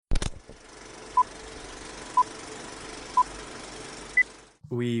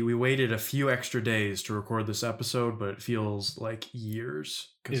We waited a few extra days to record this episode, but it feels like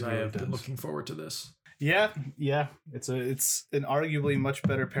years because I have been looking forward to this. Yeah. It's an arguably much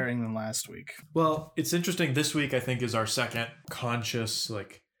better pairing than last week. Well, it's interesting. This week, I think, is our second conscious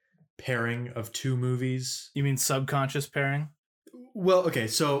pairing of two movies. You mean subconscious pairing? Well, okay,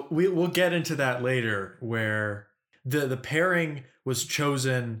 so we'll get into that later, where the pairing was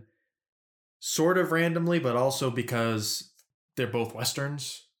chosen sort of randomly, but also because they're both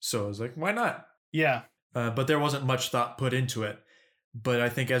Westerns. So I was like, why not? Yeah. But there wasn't much thought put into it. But I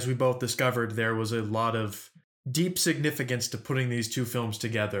think as we both discovered, there was a lot of deep significance to putting these two films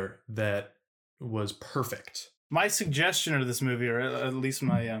together that was perfect. My suggestion of this movie, or at least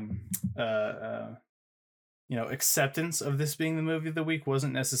my acceptance of this being the movie of the week,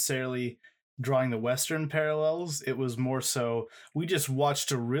 wasn't necessarily drawing the Western parallels. It was more so, we just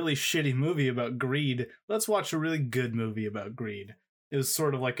watched a really shitty movie about greed. Let's watch a really good movie about greed. It was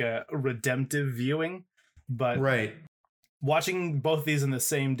sort of like a redemptive viewing, but right. Watching both these in the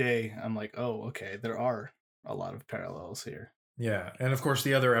same day, I'm like, oh, okay, there are a lot of parallels here. Yeah, and of course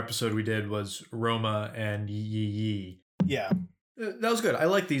the other episode we did was Roma and Yi. Yeah. That was good. I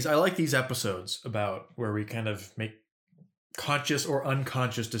like these episodes about where we kind of make conscious or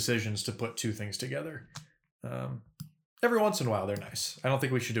unconscious decisions to put two things together. Every once in a while, they're nice. I don't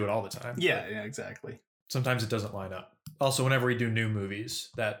think we should do it all the time. Yeah, exactly. Sometimes it doesn't line up. Also, whenever we do new movies,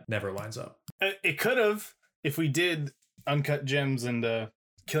 that never lines up. It could have if we did Uncut Gems and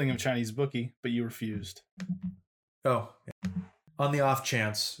Killing of a Chinese Bookie, but you refused. Oh, yeah. On the off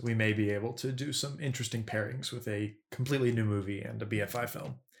chance, we may be able to do some interesting pairings with a completely new movie and a BFI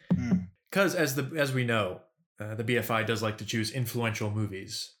film. Because as we know, the BFI does like to choose influential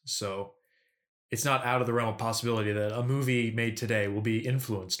movies. So it's not out of the realm of possibility that a movie made today will be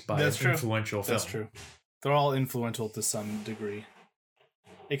influenced by an influential film. That's true. They're all influential to some degree.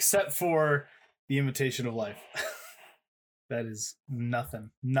 Except for The Imitation of Life. That is nothing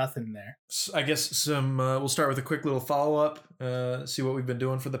there. So I guess we'll start with a quick little follow-up, see what we've been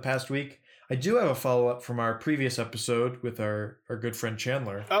doing for the past week. I do have a follow-up from our previous episode with our good friend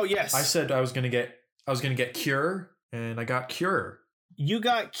Chandler. Oh, yes. I said I was going to get Cure, and I got Cure. You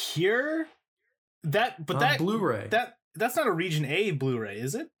got Cure? That Blu-ray. That's not a Region A Blu-ray,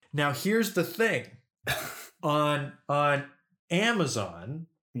 is it? Now, here's the thing. on Amazon...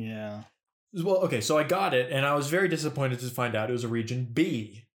 Yeah. Well, okay, so I got it, and I was very disappointed to find out it was a Region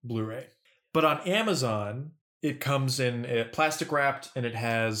B Blu-ray. But on Amazon, it comes in plastic wrapped, and it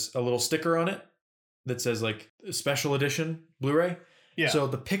has a little sticker on it that says, Special Edition Blu-ray. Yeah. So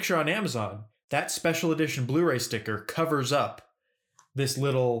the picture on Amazon, that Special Edition Blu-ray sticker covers up this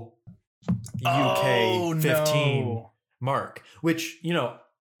little UK 15 mark, which,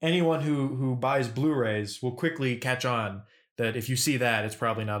 anyone who buys Blu-rays will quickly catch on that if you see that, it's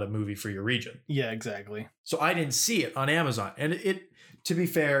probably not a movie for your region. Yeah, exactly. So I didn't see it on Amazon. And it to be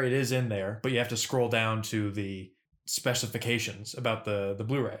fair, it is in there, but you have to scroll down to the specifications about the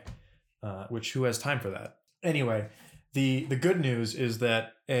Blu-ray, which who has time for that? Anyway, the good news is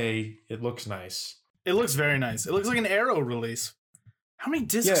that it looks nice. It looks very nice. It looks like an Arrow release. How many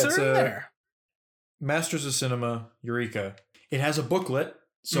discs are in there? Masters of Cinema, Eureka. It has a booklet.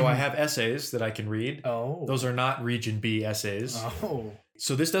 So I have essays that I can read. Oh. Those are not Region B essays. Oh.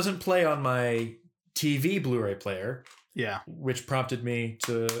 So this doesn't play on my TV Blu-ray player. Yeah. Which prompted me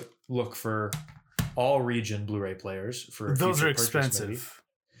to look for all region Blu-ray players for those are expensive. Maybe.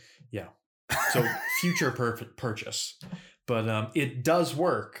 Yeah. So future purchase. But it does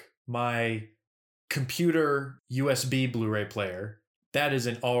work. My computer USB Blu-ray player, that is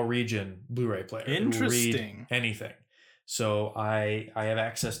an all region Blu-ray player. Interesting. It will read anything. So I have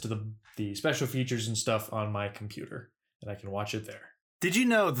access to the special features and stuff on my computer, and I can watch it there. Did you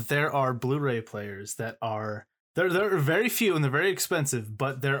know that there are Blu-ray players that are there are very few and they're very expensive,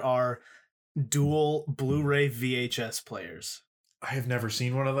 but there are dual Blu-ray VHS players? I have never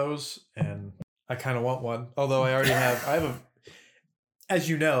seen one of those, and I kind of want one. Although I already have as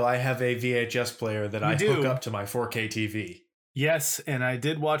you know, I have a VHS player that I hook up to my 4K TV. Yes, and I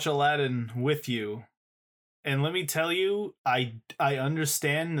did watch Aladdin with you. And let me tell you, I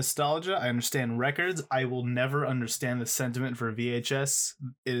understand nostalgia. I understand records. I will never understand the sentiment for VHS.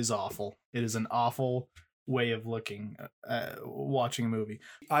 It is awful. It is an awful way of watching a movie.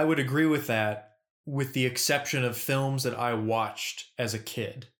 I would agree with that, with the exception of films that I watched as a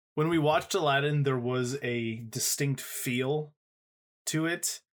kid. When we watched Aladdin, there was a distinct feel to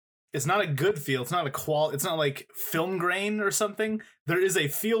it. It's not a good feel. It's not it's not like film grain or something. There is a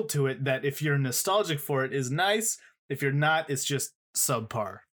feel to it that if you're nostalgic for it is nice. If you're not, it's just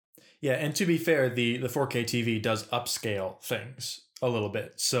subpar. Yeah, and to be fair, the 4K TV does upscale things a little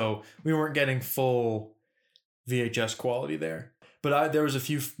bit. So we weren't getting full VHS quality there. But there was a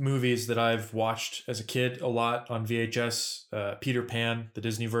few movies that I've watched as a kid a lot on VHS. Peter Pan, the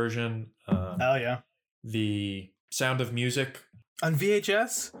Disney version. Oh, yeah. The Sound of Music. On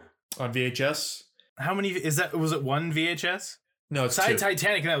VHS? On VHS. How many, was it one VHS? No, it's two.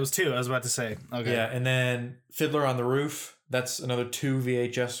 Titanic, that was two, I was about to say. Okay. Yeah, and then Fiddler on the Roof. That's another 2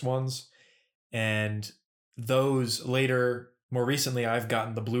 VHS ones. And those later, more recently, I've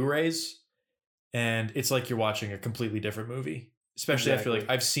gotten the Blu-rays. And it's like you're watching a completely different movie. Especially, I feel like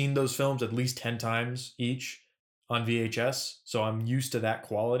I've seen those films at least 10 times each on VHS. So I'm used to that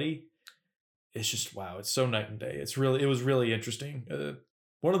quality. It's just, wow, it's so night and day. It was really interesting.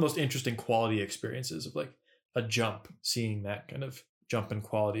 One of the most interesting quality experiences of like a jump, seeing that kind of jump in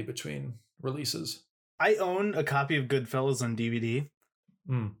quality between releases. I own a copy of Goodfellas on DVD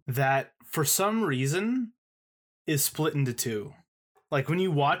that for some reason is split into two. Like when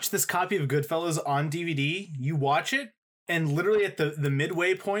you watch this copy of Goodfellas on DVD, you watch it and literally at the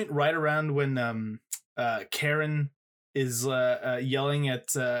midway point, right around when Karen is yelling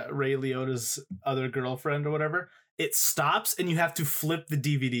at Ray Liotta's other girlfriend or whatever, it stops and you have to flip the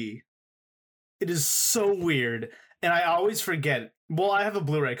DVD. It is so weird. And I always forget. Well, I have a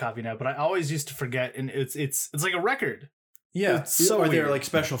Blu-ray copy now, but I always used to forget. And it's like a record. Yeah. It's so Are there weird. like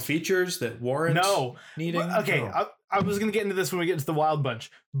special features that warrant needing? Okay. No. I was going to get into this when we get into the Wild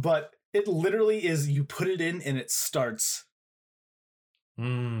Bunch, but it literally is you put it in and it starts.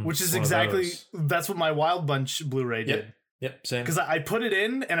 Which is exactly, that's what my Wild Bunch Blu-ray did. Yep, same. Because I put it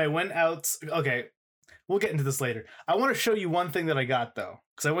in and I went out. Okay, we'll get into this later. I want to show you one thing that I got, though.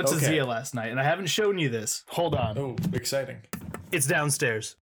 Because I went to Zia last night and I haven't shown you this. Hold on. Oh, exciting. It's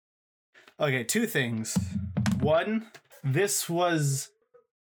downstairs. Okay, 2 things. One, this was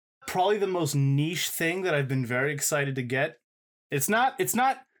probably the most niche thing that I've been very excited to get. It's not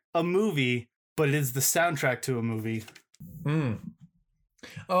a movie, but it is the soundtrack to a movie.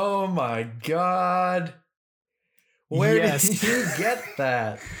 Oh my God. Where did you get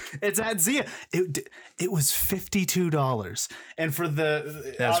that? It's at Zia. It was $52. And for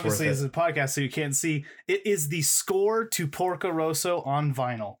That's obviously this is a podcast, so you can't see. It is the score to Porco Rosso on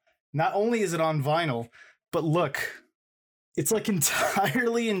vinyl. Not only is it on vinyl, but look, it's like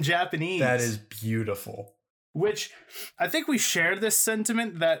entirely in Japanese. That is beautiful. Which I think we share this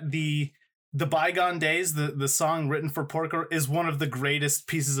sentiment that the Bygone Days, the song written for Porco, is one of the greatest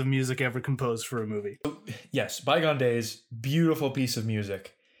pieces of music ever composed for a movie. Yes, Bygone Days, beautiful piece of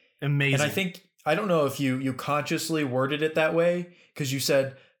music. Amazing. And I don't know if you consciously worded it that way, because you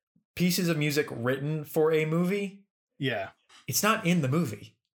said pieces of music written for a movie. Yeah. It's not in the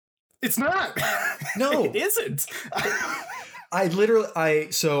movie. It's not. No. It isn't. I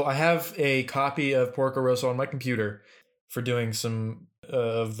have a copy of Porco Rosso on my computer for doing some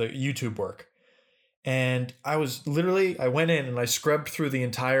of the YouTube work. And I went in and I scrubbed through the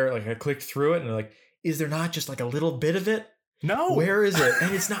entire, I clicked through it and like, is there not just like a little bit of it? No. Where is it?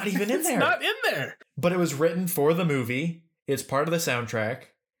 And it's not even in there. It's not in there. But it was written for the movie. It's part of the soundtrack.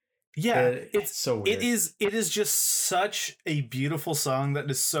 Yeah, it's so weird. It is just such a beautiful song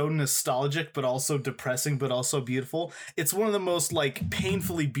that is so nostalgic, but also depressing, but also beautiful. It's one of the most like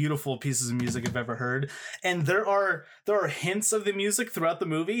painfully beautiful pieces of music I've ever heard. And there are hints of the music throughout the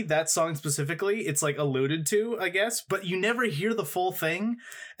movie. That song specifically, it's like alluded to, I guess, but you never hear the full thing.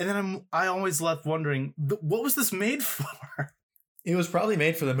 And then I always left wondering, what was this made for? It was probably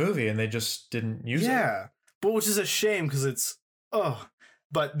made for the movie, and they just didn't use it. Yeah, but which is a shame because it's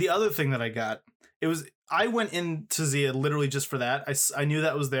But the other thing that I got, I went into Zia literally just for that. I knew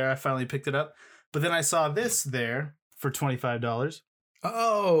that was there. I finally picked it up. But then I saw this there for $25.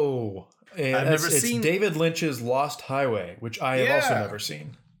 Oh. I've never seen... It's David Lynch's Lost Highway, which I have also never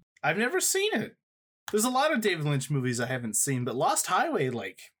seen. I've never seen it. There's a lot of David Lynch movies I haven't seen, but Lost Highway,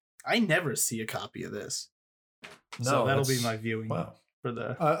 I never see a copy of this. No, so that'll be my viewing. Wow. For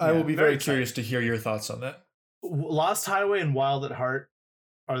the. I will be very curious to hear your thoughts on that. Lost Highway and Wild at Heart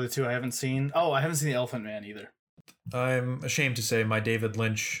are the 2 I haven't seen. Oh, I haven't seen The Elephant Man either. I'm ashamed to say my David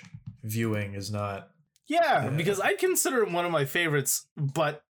Lynch viewing is not. Yeah, because I consider him one of my favorites,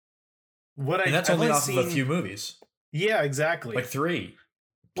 but that's only off of a few movies. Yeah, exactly. Like 3.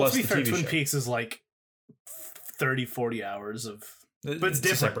 Plus, to be fair, Twin Peaks is like 30, 40 hours of. But it's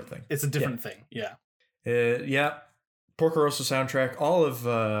different. A separate thing. It's a different thing. Yeah. Yeah. Porco Rosso soundtrack. All of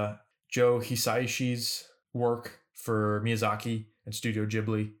Joe Hisaishi's work for Miyazaki and Studio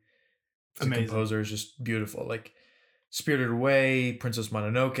Ghibli. The composer is just beautiful. Like Spirited Away, Princess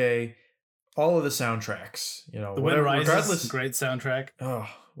Mononoke, all of the soundtracks. The Wind Rises, great soundtrack. Oh,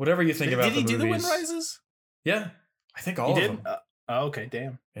 whatever you think about the movies. Did he do The Wind Rises? Yeah, I think all of them. Oh, okay,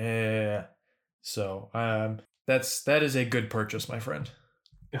 damn. Yeah. So that is a good purchase, my friend.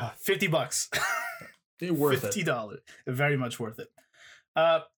 $50. Worth it. $50. Very much worth it.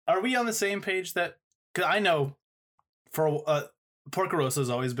 Are we on the same page that? Because I know for Porco Rosso has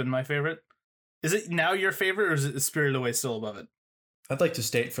always been my favorite. Is it now your favorite, or is it Spirited Away still above it? I'd like to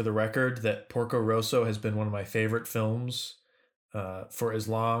state for the record that Porco Rosso has been one of my favorite films for as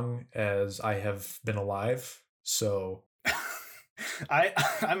long as I have been alive. So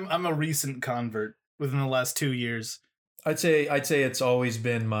I'm a recent convert within the last 2 years. I'd say it's always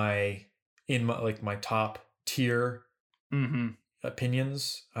been my top tier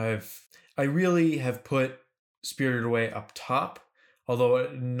opinions. I really have put Spirited Away up top, although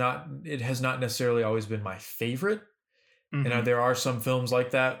it has not necessarily always been my favorite. And there are some films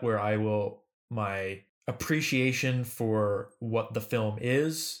like that where my appreciation for what the film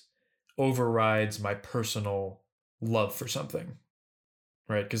is overrides my personal love for something.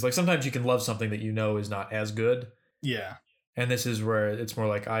 Right? Because like sometimes you can love something that you know is not as good. Yeah. And this is where it's more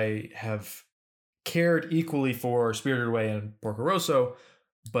like I have cared equally for Spirited Away and Porco Rosso,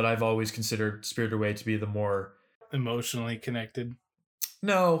 but I've always considered Spirited Away to be the more emotionally connected.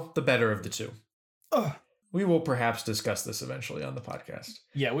 No, the better of the two. Ugh. We will perhaps discuss this eventually on the podcast.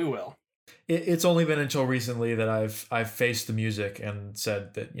 Yeah, we will. It's only been until recently that I've faced the music and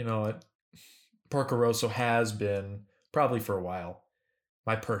said that, you know what, Porco Rosso has been, probably for a while,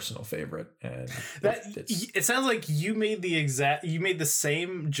 my personal favorite. And it sounds like you made the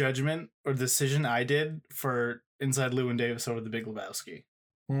same judgment or decision I did for Inside Llewyn Davis over The Big Lebowski.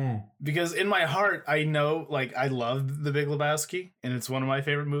 Because in my heart, I know, like, I love The Big Lebowski and it's one of my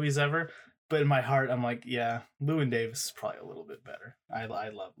favorite movies ever. But in my heart, I'm like, yeah, Llewyn Davis is probably a little bit better. I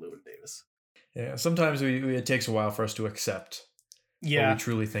love Llewyn Davis. Yeah, sometimes it takes a while for us to accept what we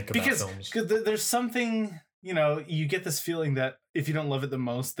truly think about films. Because there's something, you know, you get this feeling that if you don't love it the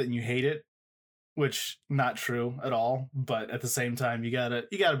most, then you hate it, which not true at all. But at the same time, you gotta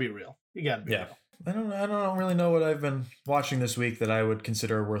be real. You gotta be real. I don't really know what I've been watching this week that I would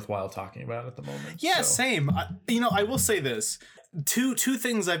consider worthwhile talking about at the moment. Yeah, same. I will say this. Two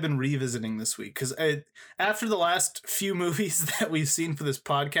things I've been revisiting this week, because after the last few movies that we've seen for this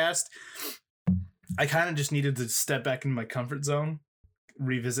podcast, I kind of just needed to step back in my comfort zone,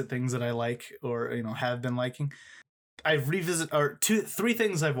 revisit things that I like or, you know, have been liking. I've three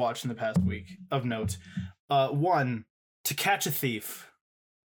things I've watched in the past week of note. One, To Catch a Thief.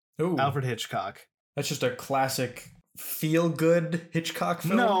 Ooh. Alfred Hitchcock. That's just a classic feel-good Hitchcock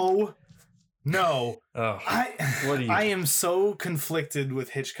film? No. Oh, I am so conflicted with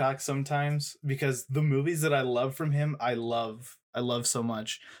Hitchcock sometimes because the movies that I love from him, I love so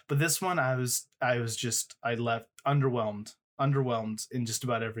much. But this one, I left underwhelmed in just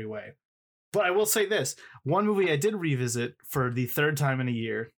about every way. But I will say this, one movie I did revisit for the third time in a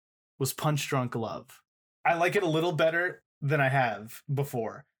year was Punch Drunk Love. I like it a little better than I have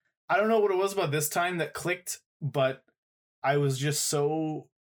before. I don't know what it was about this time that clicked, but I was just so...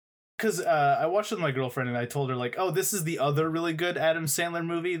 Because I watched it with my girlfriend and I told her, like, oh, this is the other really good Adam Sandler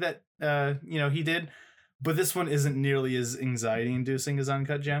movie that, he did. But this one isn't nearly as anxiety-inducing as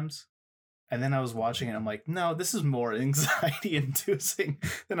Uncut Gems. And then I was watching it and I'm like, no, this is more anxiety-inducing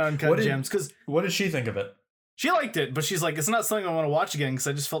than Uncut Gems. What did she think of it? She liked it, but she's like, it's not something I want to watch again because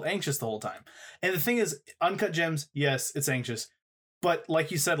I just felt anxious the whole time. And the thing is, Uncut Gems, yes, it's anxious. But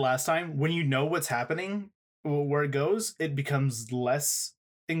like you said last time, when you know what's happening, where it goes, it becomes less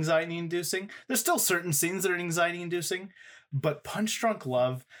anxiety-inducing. There's still certain scenes that are anxiety-inducing, but Punch Drunk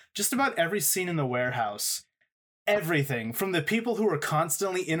Love, just about every scene in the warehouse, everything from the people who are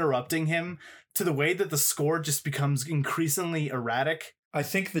constantly interrupting him to the way that the score just becomes increasingly erratic. I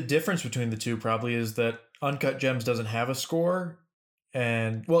think the difference between the two probably is that Uncut Gems doesn't have a score,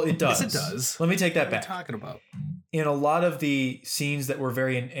 and well, it does. Yes, it does. Let me take that back. What are you talking about? In a lot of the scenes that were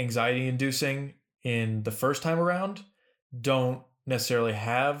very anxiety-inducing in the first time around, don't necessarily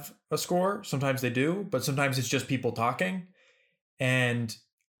have a score. Sometimes they do, but sometimes it's just people talking. And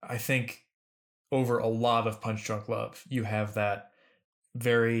I think over a lot of Punch Drunk Love, you have that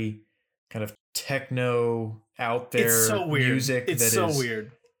very kind of techno out there music. It's so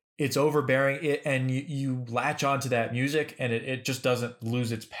weird. It's overbearing, and you latch onto that music and it just doesn't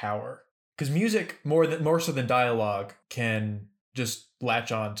lose its power. Because music, more so than dialogue, can just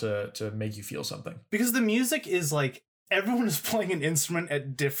latch on to make you feel something. Because the music is like, everyone is playing an instrument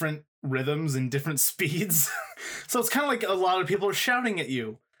at different rhythms and different speeds. So it's kind of like a lot of people are shouting at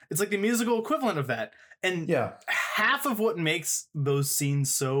you. It's like the musical equivalent of that. And half of what makes those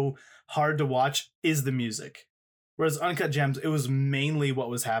scenes so hard to watch is the music. Whereas Uncut Gems, it was mainly what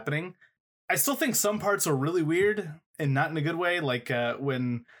was happening. I still think some parts are really weird and not in a good way. Like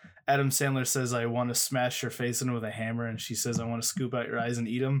when Adam Sandler says, "I want to smash your face in with a hammer," and she says, "I want to scoop out your eyes and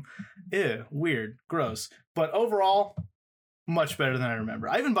eat them." Ew, weird, gross. But overall, much better than I remember.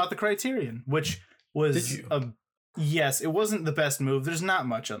 I even bought the Criterion, which was yes, it wasn't the best move. There's not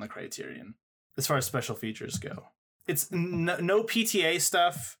much on the Criterion as far as special features go. It's no PTA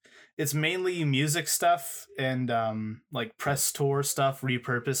stuff. It's mainly music stuff and like press tour stuff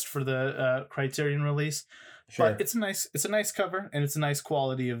repurposed for the Criterion release. Sure. But it's a nice cover and it's a nice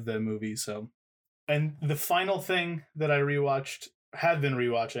quality of the movie. So, and the final thing that I have been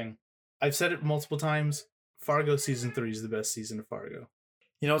rewatching, I've said it multiple times. Fargo season 3 is the best season of Fargo.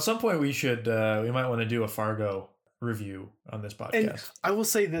 You know, at some point we might want to do a Fargo review on this podcast. And I will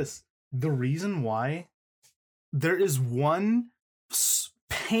say this: the reason why there is one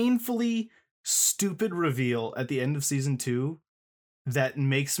painfully stupid reveal at the end of season 2 that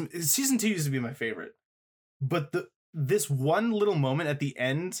makes season 2 used to be my favorite. But this one little moment at the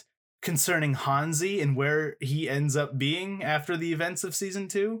end concerning Hansi and where he ends up being after the events of season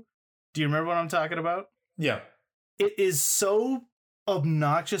 2. Do you remember what I'm talking about? Yeah. It is so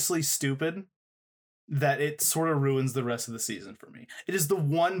obnoxiously stupid that it sort of ruins the rest of the season for me. It is the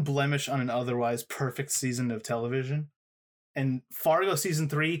one blemish on an otherwise perfect season of television. And Fargo season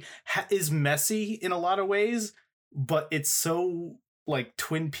 3 is messy in a lot of ways, but it's so like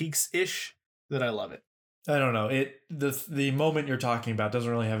Twin Peaks-ish that I love it. I don't know. The moment you're talking about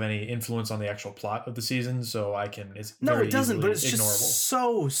doesn't really have any influence on the actual plot of the season, so it doesn't. But it's ignorable. Just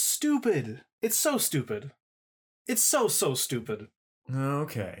so stupid. It's so stupid. It's so stupid.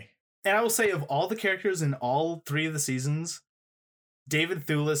 Okay. And I will say, of all the characters in all 3 of the seasons, David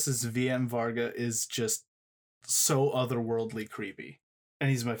Thewlis as VM Varga is just so otherworldly creepy,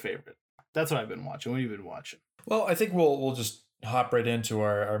 and he's my favorite. That's what I've been watching. What have you been watching? Well, I think we'll just hop right into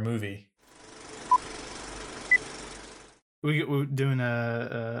our movie. We're doing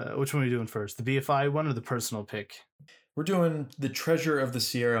which one are we doing first? The BFI one or the personal pick? We're doing The Treasure of the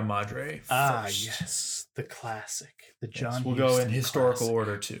Sierra Madre first. Ah, yes. The classic. The John Huston. We'll go in historical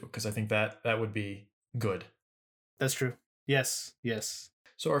order too, because I think that would be good. That's true. Yes.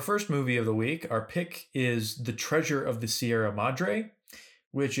 So our first movie of the week, our pick is The Treasure of the Sierra Madre,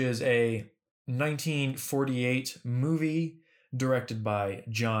 which is a 1948 movie directed by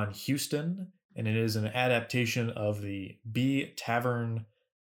John Huston. And it is an adaptation of the It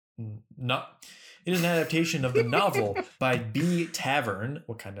is an adaptation of the novel by B. Tavern,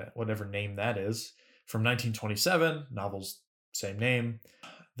 whatever name that is, from 1927. Novel's same name.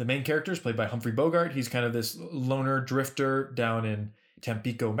 The main character is played by Humphrey Bogart. He's kind of this loner drifter down in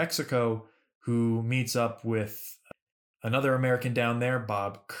Tampico, Mexico, who meets up with another American down there.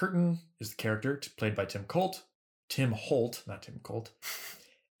 Bob Curtin is the character, played by Tim Holt, not Tim Colt.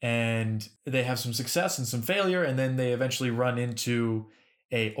 And they have some success and some failure, and then they eventually run into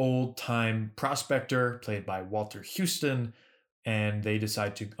a old-time prospector played by Walter Houston, and they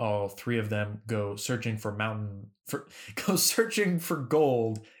decide to all 3 of them go searching for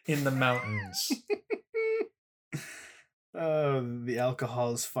gold in the mountains. The alcohol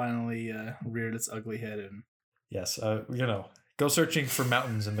has finally reared its ugly head in. Yes, go searching for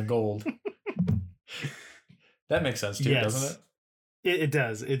mountains and the gold. That makes sense too, yes. Doesn't it? It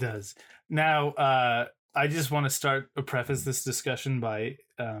does. Now, I just want to preface this discussion by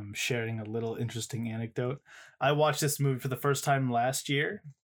sharing a little interesting anecdote. I watched this movie for the first time last year.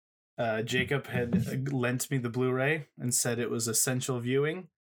 Jacob had lent me the Blu-ray and said it was essential viewing.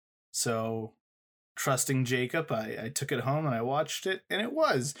 So, trusting Jacob, I took it home and I watched it, and it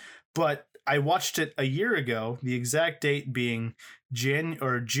was. But I watched it a year ago, the exact date being June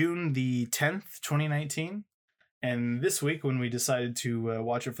the 10th, 2019. And this week, when we decided to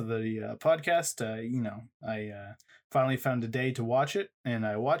watch it for the podcast, I finally found a day to watch it, and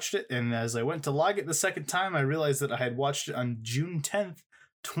I watched it. And as I went to log it the second time, I realized that I had watched it on June 10th,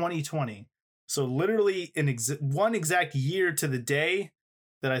 2020. So literally one exact year to the day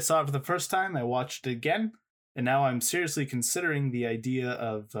that I saw it for the first time, I watched it again. And now I'm seriously considering the idea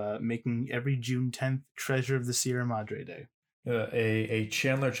of making every June 10th Treasure of the Sierra Madre Day. A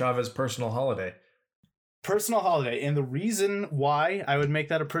Chandler Chavez personal holiday. Personal holiday. And the reason why I would make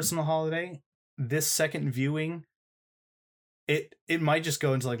that a personal holiday, this second viewing, it might just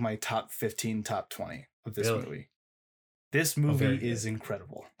go into like my top 15, top 20 of this movie. This movie is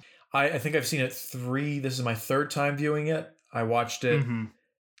incredible. I think I've seen it 3. This is my 3rd time viewing it. I watched it. Mm-hmm.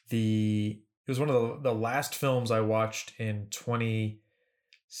 It was one of the last films I watched in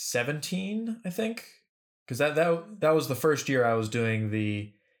 2017, I think. Because that was the first year I was doing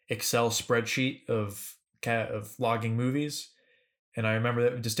the Excel spreadsheet of logging movies, And I remember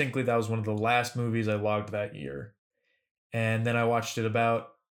that distinctly. That was one of the last movies I logged that year. And then I watched it about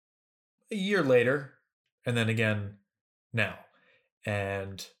a year later, and then again now.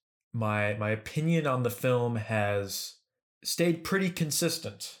 And my opinion on the film has stayed pretty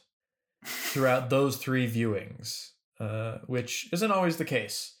consistent throughout those 3 viewings, which isn't always the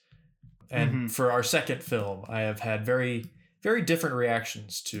case. And for our second film, I have had very, very different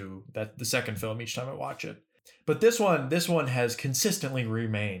reactions to the second film each time I watch it. But this one has consistently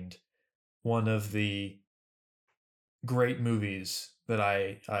remained one of the great movies that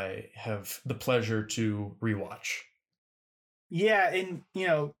I have the pleasure to rewatch. Yeah, and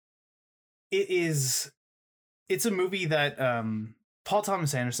it's a movie that Paul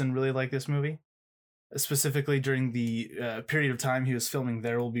Thomas Anderson really liked this movie, specifically during the period of time he was filming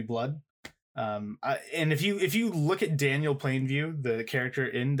There Will Be Blood. And if you look at Daniel Plainview, the character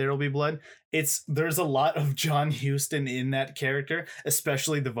in There Will Be Blood, there's a lot of John Huston in that character,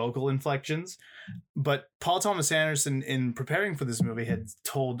 especially the vocal inflections. But Paul Thomas Anderson, in preparing for this movie, had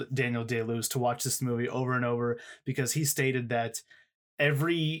told Daniel Day-Lewis to watch this movie over and over because he stated that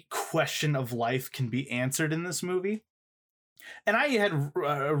every question of life can be answered in this movie. And I had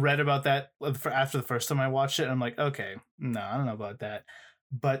read about that after the first time I watched it. And I'm like, okay, no, I don't know about that.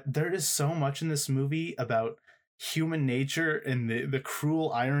 But there is so much in this movie about human nature and the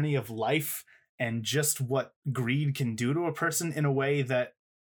cruel irony of life and just what greed can do to a person in a way that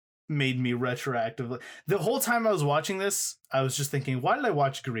made me retroactively. The whole time I was watching this, I was just thinking, why did I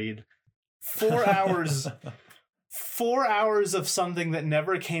watch Greed? 4 hours, 4 hours of something that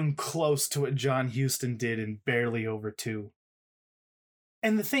never came close to what John Huston did in barely over 2.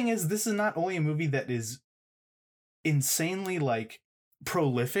 And the thing is, this is not only a movie that is insanely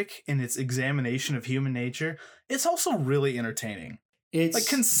prolific in its examination of human nature, it's also really entertaining. It's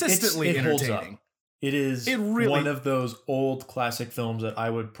consistently entertaining. It is one of those old classic films that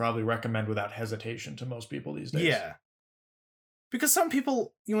I would probably recommend without hesitation to most people these days. Yeah. Because some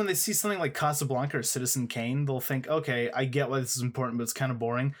people, when they see something like Casablanca or Citizen Kane, they'll think, okay, I get why this is important, but it's kind of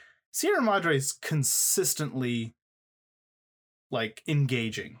boring. Sierra Madre is consistently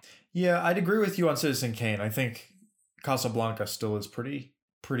engaging. Yeah, I'd agree with you on Citizen Kane. I think Casablanca still is pretty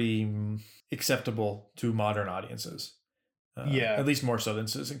acceptable to modern audiences. At least more so than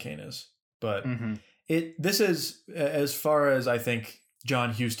Citizen Kane is. But this is, as far as I think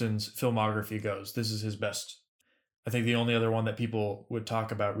John Huston's filmography goes, this is his best. I think the only other one that people would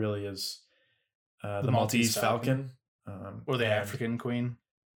talk about really is the Maltese Falcon. Or the African Queen.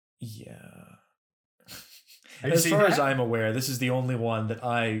 Yeah. As far as I'm aware, this is the only one that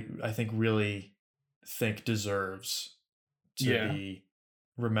I think really think deserves to be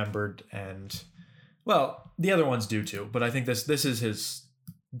remembered. And, well, the other ones do too. But I think this is his,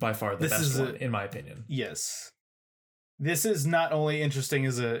 by far, the best one, in my opinion. Yes. This is not only interesting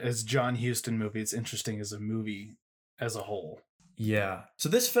as John Huston movie, it's interesting as a movie as a whole. Yeah. So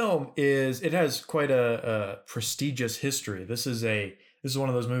this film has quite a prestigious history. This is one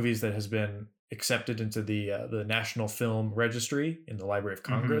of those movies that has been accepted into the National Film Registry in the Library of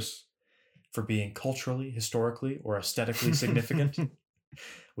Congress for being culturally, historically, or aesthetically significant,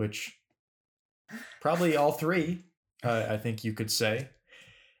 which probably all 3, I think you could say.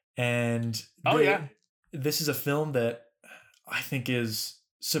 And this is a film that I think is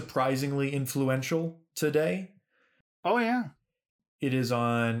surprisingly influential today. Oh yeah.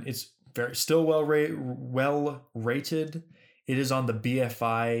 It's still well rated. It is on the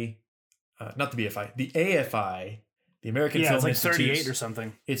BFI, not the BFI, the AFI, the American Film Institute. 38 or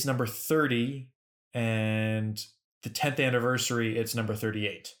something. It's number 30, and the 10th anniversary, it's number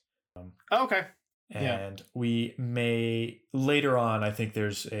 38. Okay. And we may, later on, I think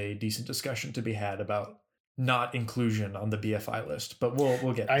there's a decent discussion to be had about not inclusion on the BFI list, but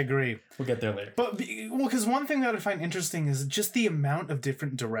we'll get. I agree. We'll get there later. But because one thing that I find interesting is just the amount of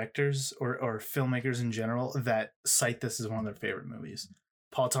different directors or filmmakers in general that cite this as one of their favorite movies.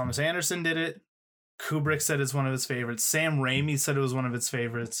 Paul Thomas Anderson did it. Kubrick said it's one of his favorites. Sam Raimi said it was one of his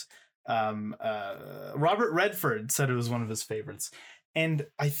favorites. Robert Redford said it was one of his favorites. And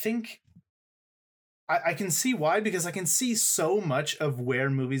I think I can see why, because I can see so much of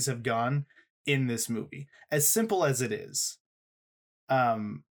where movies have gone in this movie, as simple as it is.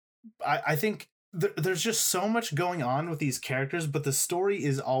 I think there's just so much going on with these characters, but the story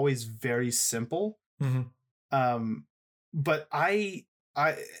is always very simple. But I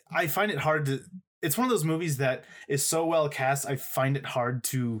find it hard to. It's one of those movies that is so well cast, I find it hard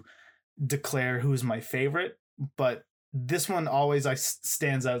to declare who's my favorite. But this one always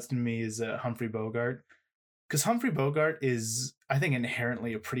stands out to me as Humphrey Bogart. Because Humphrey Bogart is, I think,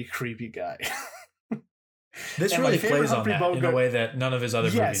 inherently a pretty creepy guy. This And really my favorite plays on Humphrey that in a Bogart- way that none of his other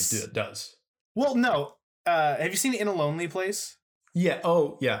Yes. movies does. Well, no. Have you seen In a Lonely Place? Yeah.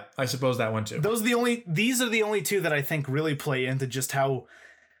 Oh, yeah. I suppose that one too. These are the only two that I think really play into just how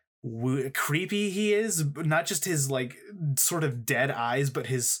creepy he is, not just his like sort of dead eyes, but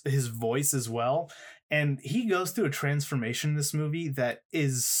his voice as well. And he goes through a transformation in this movie that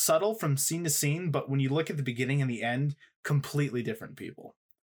is subtle from scene to scene, but when you look at the beginning and the end, completely different people.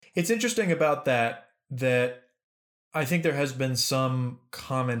 It's interesting about that I think there has been some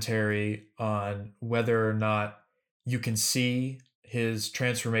commentary on whether or not you can see his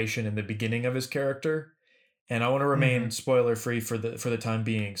transformation in the beginning of his character. And I want to remain spoiler free for the time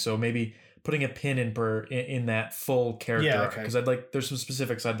being. So maybe putting a pin in that full character arc, because there's some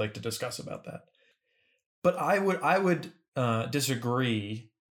specifics I'd like to discuss about that. But I would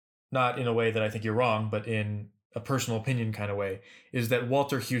disagree, not in a way that I think you're wrong, but in a personal opinion kind of way, is that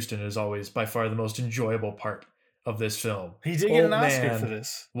Walter Houston is always by far the most enjoyable part of this film. He did get an Oscar for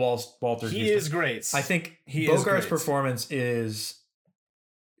this. Walter Houston. He is great. I think Bogart's performance is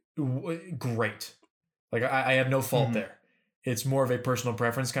great. Like I have no fault there. It's more of a personal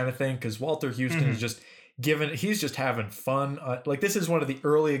preference kind of thing, because Walter Houston is just he's just having fun. Like this is one of the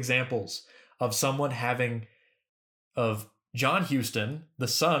early examples of John Huston, the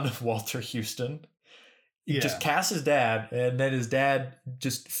son of Walter Houston, just casts his dad, and then his dad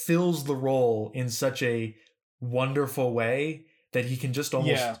just fills the role in such a wonderful way that he can just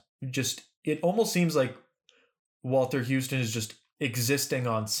it almost seems like Walter Houston is just existing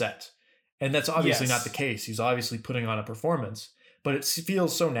on set. And that's obviously not the case. He's obviously putting on a performance, but it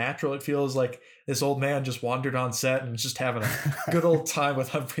feels so natural. It feels like this old man just wandered on set and just having a good old time with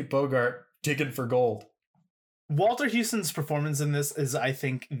Humphrey Bogart digging for gold. Walter Houston's performance in this is, I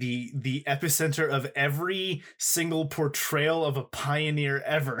think, the epicenter of every single portrayal of a pioneer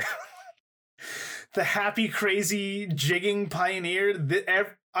ever. The happy, crazy, jigging pioneer,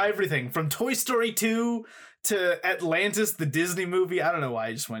 everything from Toy Story 2 to Atlantis, the Disney movie. I don't know why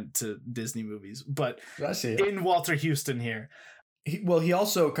I just went to Disney movies, but in Walter Houston here. He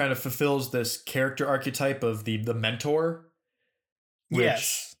also kind of fulfills this character archetype of the mentor.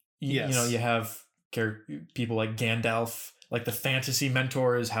 Which, you know, you have people like Gandalf, like the fantasy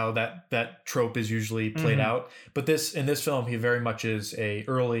mentor is how that trope is usually played out. But in this film, he very much is a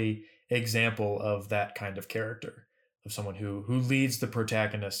early example of that kind of character, of someone who leads the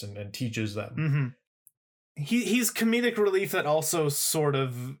protagonist and teaches them. He's comedic relief that also sort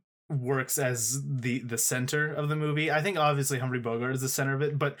of works as the center of the movie. I think obviously Humphrey Bogart is the center of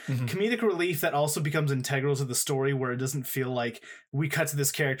it, but comedic relief that also becomes integral to the story, where it doesn't feel like we cut to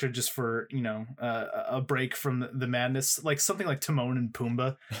this character just for, you know, a break from the madness, like something like Timon and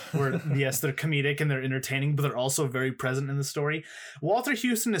Pumbaa, where yes, they're comedic and they're entertaining, but they're also very present in the story. Walter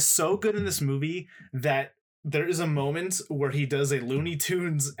Houston is so good in this movie that there is a moment where he does a Looney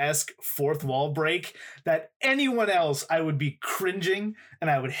Tunes-esque fourth wall break that anyone else, I would be cringing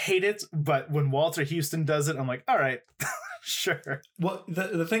and I would hate it. But when Walter Houston does it, I'm like, all right, sure. Well,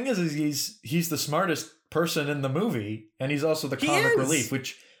 the thing is he's the smartest person in the movie, and he's also the comic relief,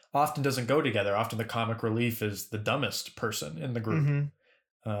 which often doesn't go together. Often the comic relief is the dumbest person in the group.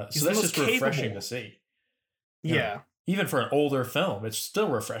 So that's just refreshing to see. You know, even for an older film, it's still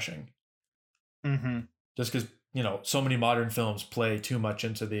refreshing. Just because, you know, so many modern films play too much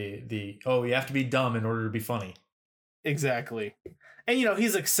into the you have to be dumb in order to be funny. Exactly. And, you know,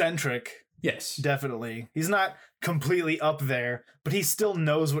 he's eccentric. Yes. Definitely. He's not completely up there, but he still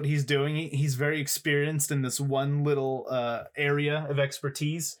knows what he's doing. He's very experienced in this one little area of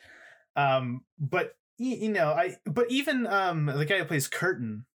expertise. But, you know, even the guy who plays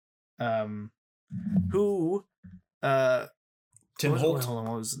Curtin, who... Tim Holt. Hold on,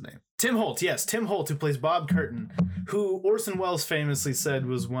 what was his name? Tim Holt, yes. Tim Holt, who plays Bob Curtin, who Orson Welles famously said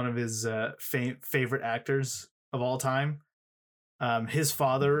was one of his favorite actors of all time. His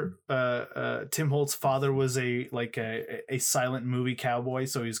father, Tim Holt's father, was a silent movie cowboy,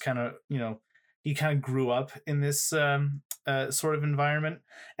 so he's kind of, you know, he kind of grew up in this sort of environment.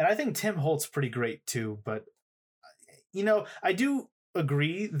 And I think Tim Holt's pretty great too, but, you know, I do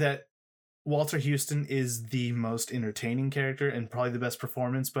agree that Walter Houston is the most entertaining character and probably the best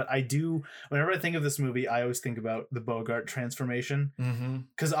performance, but whenever I think of this movie, I always think about the Bogart transformation,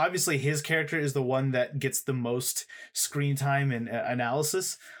 because obviously his character is the one that gets the most screen time and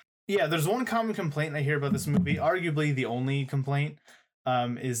analysis. Yeah, there's one common complaint I hear about this movie, arguably the only complaint,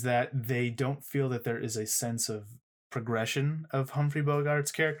 is that they don't feel that there is a sense of progression of Humphrey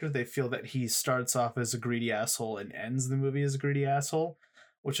Bogart's character. They feel that he starts off as a greedy asshole and ends the movie as a greedy asshole,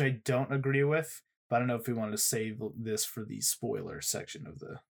 which I don't agree with. But I don't know if we wanted to save this for the spoiler section of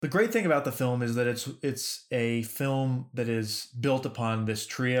the. The great thing about the film is that it's a film that is built upon this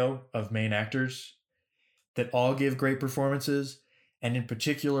trio of main actors that all give great performances, and in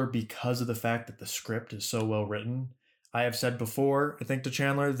particular because of the fact that the script is so well written. I have said before, I think to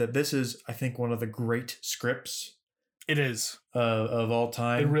Chandler, that this is, I think, one of the great scripts. It is of all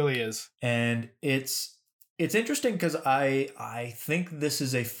time. It really is, and it's interesting because I think this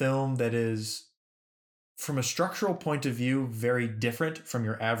is a film that is, from a structural point of view, very different from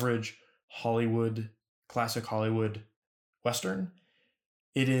your average classic Hollywood Western.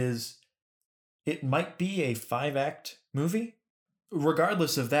 It might be a 5-act movie.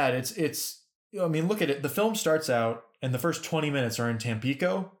 Regardless of that, it's I mean, look at it. The film starts out and the first 20 minutes are in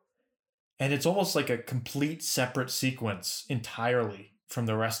Tampico, and it's almost like a complete separate sequence entirely from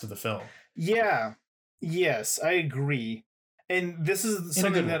the rest of the film. Yeah. Yes, I agree. And this is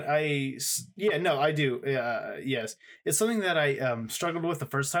something that I do. Yes. It's something that I struggled with the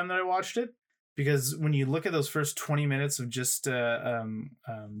first time that I watched it, because when you look at those first 20 minutes of just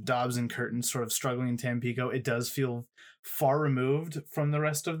Dobbs and Curtin sort of struggling in Tampico, it does feel far removed from the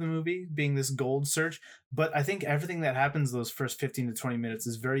rest of the movie being this gold search. But I think everything that happens those first 15 to 20 minutes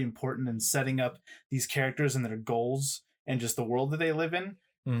is very important in setting up these characters and their goals and just the world that they live in.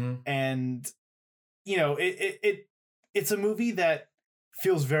 Mm-hmm. And, you know, it's a movie that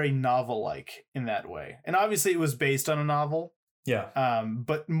feels very novel-like in that way. And obviously it was based on a novel. Yeah.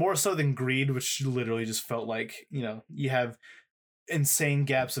 But more so than Greed, which literally just felt like, you know, you have insane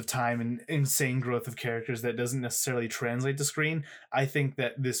gaps of time and insane growth of characters that doesn't necessarily translate to screen. I think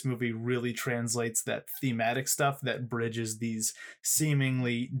that this movie really translates that thematic stuff that bridges these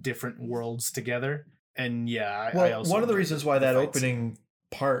seemingly different worlds together. And yeah, I also one of the reasons why that opening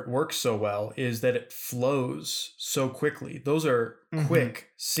part works so well is that it flows so quickly. Those are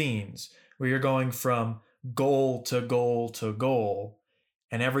quick scenes where you're going from goal to goal to goal,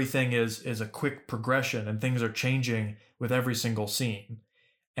 and everything is a quick progression, and things are changing with every single scene.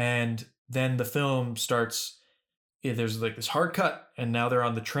 And then the film starts, there's like this hard cut, and now they're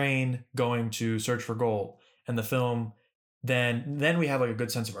on the train going to search for gold. And the film, then we have like a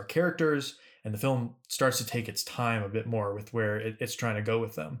good sense of our characters, and the film starts to take its time a bit more with where it's trying to go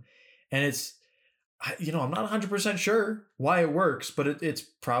with them. And it's, you know, I'm not 100% sure why it works, but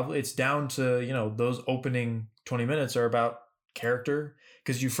it's down to, you know, those opening 20 minutes are about character,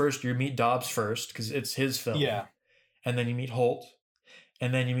 because you meet Dobbs first because it's his film. Yeah. And then you meet Holt,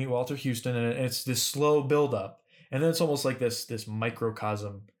 and then you meet Walter Houston, and it's this slow buildup. And then it's almost like this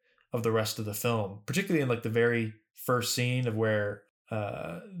microcosm of the rest of the film, particularly in like the very first scene of where,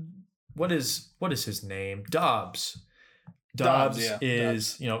 what is his name? Dobbs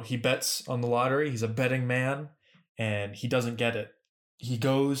is, you know, he bets on the lottery. He's a betting man, and he doesn't get it. He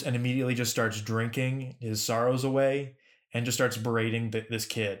goes and immediately just starts drinking his sorrows away and just starts berating this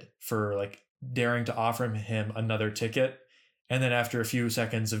kid for like daring to offer him another ticket. And then after a few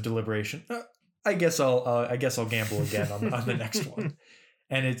seconds of deliberation, I guess I'll gamble again on the next one.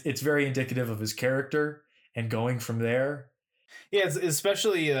 And it's very indicative of his character, and going from there. Yeah, it's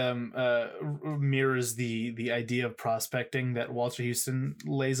especially mirrors the idea of prospecting that Walter Houston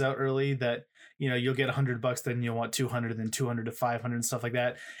lays out early, that, you know, you'll get $100, then you'll want 200, then 200 to 500 and stuff like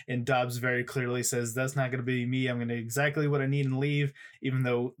that. And Dobbs very clearly says, that's not going to be me. I'm going to exactly what I need and leave, even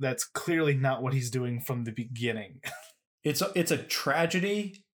though that's clearly not what he's doing from the beginning. It's a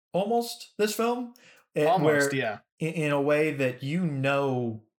tragedy almost, this film. Almost, where, yeah. In a way that you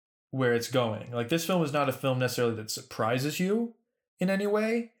know where it's going. Like, this film is not a film necessarily that surprises you in any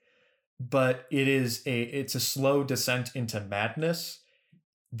way, but it's a slow descent into madness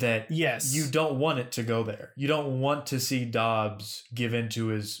that you don't want it to go there. You don't want to see Dobbs give into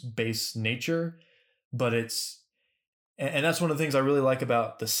his base nature, but and that's one of the things I really like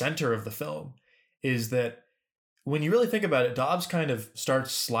about the center of the film, is that when you really think about it, Dobbs kind of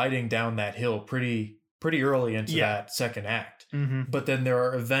starts sliding down that hill pretty early into that second act. Mm-hmm. But then there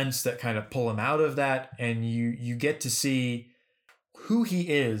are events that kind of pull him out of that, and you get to see who he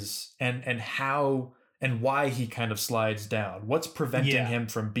is and how and why he kind of slides down. What's preventing him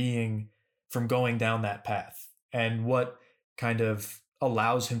from going down that path, and what kind of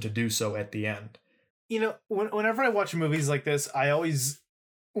allows him to do so at the end. You know, whenever I watch movies like this, I always,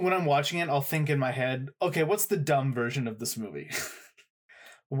 when I'm watching it, I'll think in my head, okay, what's the dumb version of this movie?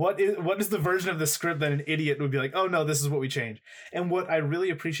 What is the version of the script that an idiot would be like, oh no, this is what we change? And what I really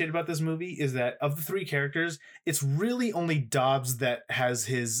appreciate about this movie is that of the three characters, it's really only Dobbs that has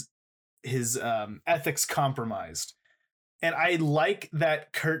his ethics compromised. And I like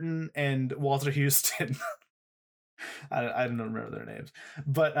that Curtin and Walter Houston I don't remember their names,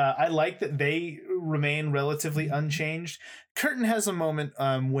 but I like that they remain relatively unchanged. Curtin has a moment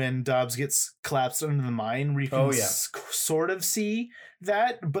when Dobbs gets collapsed under the mine where you can sort of see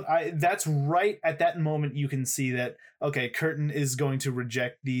that, but that's right at that moment you can see that, okay, Curtin is going to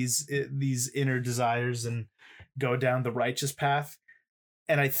reject these inner desires and go down the righteous path.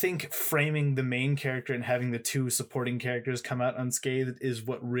 And I think framing the main character and having the two supporting characters come out unscathed is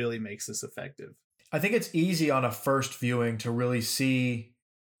what really makes this effective. I think it's easy on a first viewing to really see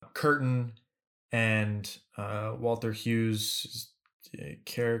Curtin and Walter Hughes'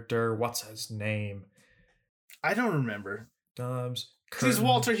 character. What's his name? I don't remember. Dobbs. He's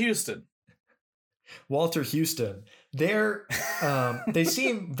Walter Houston. Walter Houston. They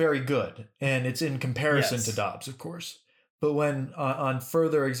seem very good, and it's in comparison to Dobbs, of course. But when on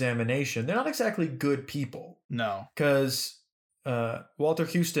further examination, they're not exactly good people. No. Because Walter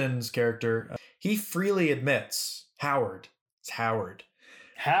Houston's character, he freely admits, Howard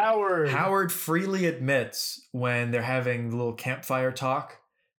freely admits when they're having the little campfire talk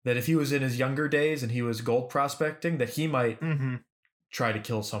that if he was in his younger days and he was gold prospecting, that he might try to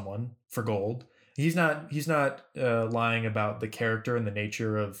kill someone for gold. He's not lying about the character and the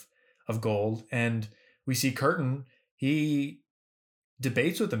nature of gold. And we see Curtin, he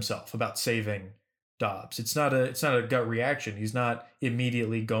debates with himself about saving Dobbs. It's not a gut reaction. He's not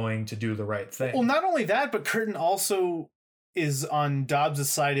immediately going to do the right thing. Well, not only that, but Curtin also is on Dobbs'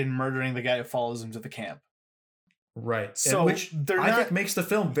 side in murdering the guy who follows him to the camp. Right. So which I think makes the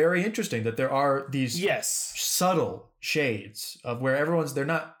film very interesting, that there are these subtle shades of where they're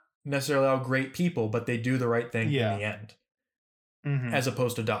not necessarily all great people, but they do the right thing in the end. As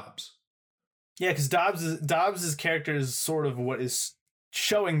opposed to Dobbs. Yeah, because Dobbs's character is sort of what is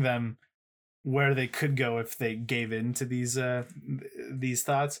showing them where they could go if they gave in to these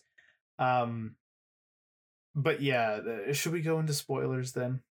thoughts. But yeah, should we go into spoilers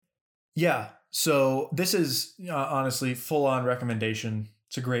then? Yeah. So this is honestly full-on recommendation.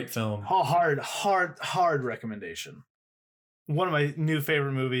 It's a great film. Hard recommendation. One of my new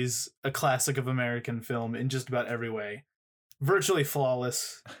favorite movies, a classic of American film in just about every way. Virtually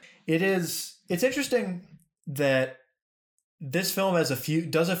flawless. It's interesting that this film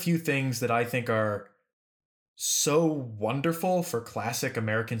does a few things that I think are so wonderful for classic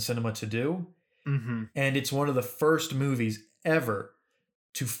American cinema to do. And it's one of the first movies ever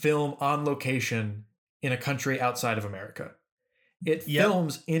to film on location in a country outside of America. It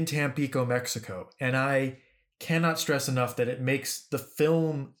films in Tampico, Mexico. And I cannot stress enough that it makes the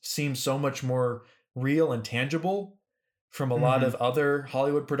film seem so much more real and tangible from a lot of other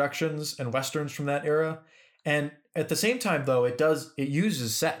Hollywood productions and Westerns from that era. And at the same time, though, it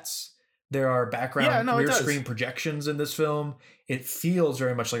uses sets. There are background rear screen projections in this film. It feels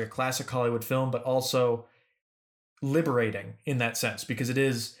very much like a classic Hollywood film, but also liberating in that sense, because it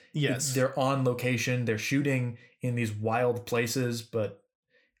is, they're on location, they're shooting in these wild places, but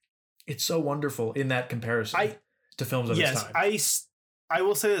it's so wonderful in that comparison to films of its time. I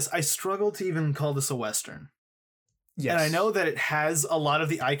will say this, I struggle to even call this a Western. Yes. And I know that it has a lot of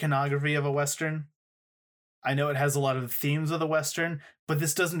the iconography of a Western. I know it has a lot of the themes of the Western, but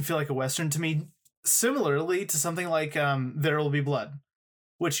this doesn't feel like a Western to me. Similarly to something like There Will Be Blood,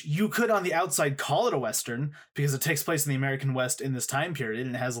 which you could on the outside call it a Western because it takes place in the American West in this time period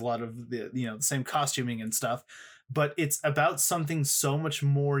and it has a lot of the same costuming and stuff, but it's about something so much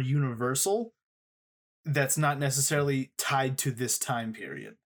more universal that's not necessarily tied to this time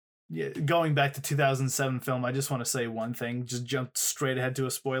period. Yeah, going back to 2007 film, I just want to say one thing, just jump straight ahead to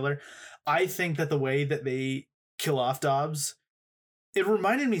a spoiler. I think that the way that they kill off Dobbs, it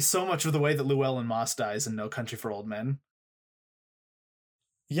reminded me so much of the way that Llewellyn Moss dies in No Country for Old Men.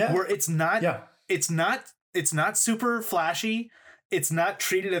 Yeah. Where it's not super flashy. It's not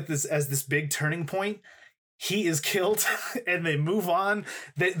treated as this big turning point. He is killed and they move on.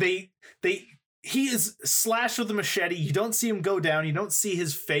 He is slashed with a machete. You don't see him go down. You don't see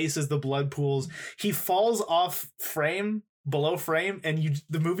his face as the blood pools. He falls off frame, below frame, and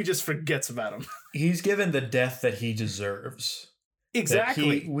the movie just forgets about him. He's given the death that he deserves.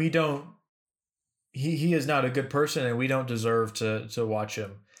 Exactly. He is not a good person, and we don't deserve to watch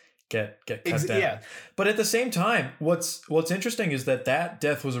him get cut down. Yeah. But at the same time, what's interesting is that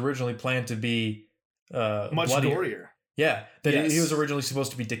death was originally planned to be much gorier. Yeah, he was originally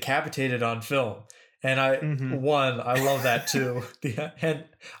supposed to be decapitated on film. And I love that too. And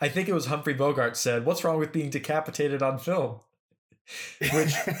I think it was Humphrey Bogart said, "What's wrong with being decapitated on film?"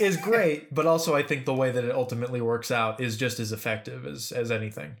 Which is great, but also I think the way that it ultimately works out is just as effective as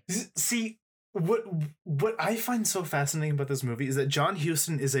anything. See, what I find so fascinating about this movie is that John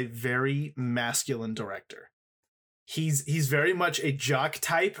Huston is a very masculine director. he's very much a jock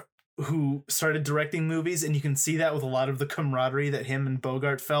type who started directing movies, and you can see that with a lot of the camaraderie that him and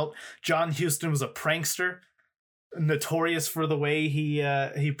Bogart felt. John Huston was a prankster, notorious for the way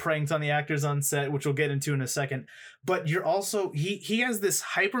he pranked on the actors on set, which we'll get into in a second. But you're also he has this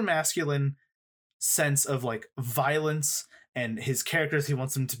hyper masculine sense of like violence, and his characters, he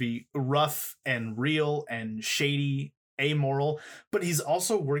wants them to be rough and real and shady, amoral, but he's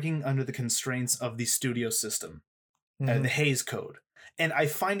also working under the constraints of the studio system, the Hays Code. And I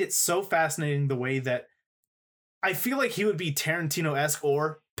find it so fascinating the way that I feel like he would be Tarantino-esque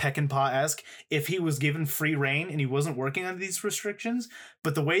or Peckinpah-esque if he was given free reign and he wasn't working under these restrictions.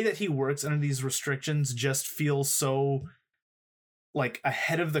 But the way that he works under these restrictions just feels so like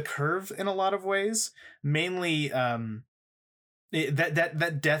ahead of the curve in a lot of ways. Mainly, that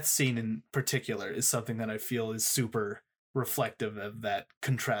death scene in particular is something that I feel is super reflective of that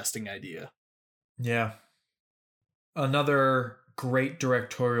contrasting idea. Yeah. Another great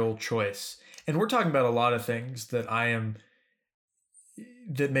directorial choice. And we're talking about a lot of things that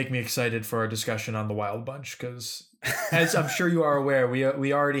make me excited for our discussion on The Wild Bunch, because as I'm sure you are aware,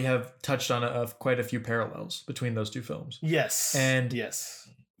 we already have touched on quite a few parallels between those two films. Yes. And yes,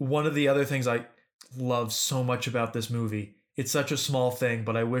 one of the other things I love so much about this movie, it's such a small thing,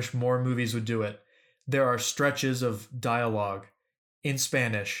 but I wish more movies would do it. There are stretches of dialogue in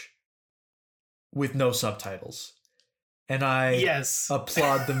Spanish with no subtitles. And I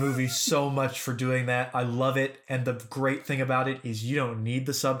applaud the movie so much for doing that. I love it. And the great thing about it is you don't need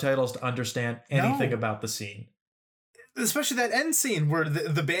the subtitles to understand anything about the scene. Especially that end scene where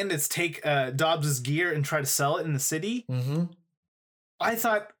the bandits take Dobbs's gear and try to sell it in the city. Mm-hmm. I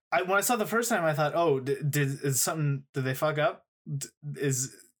thought, when I saw it the first time, I thought, oh, did they fuck up?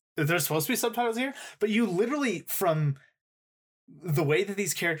 Is there supposed to be subtitles here? But you literally, from the way that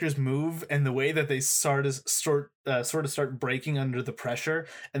these characters move and the way that they sort of start breaking under the pressure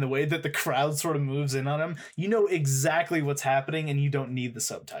and the way that the crowd sort of moves in on them, you know exactly what's happening and you don't need the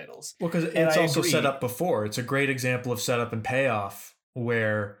subtitles. Well, because it's also set up before. It's a great example of setup and payoff,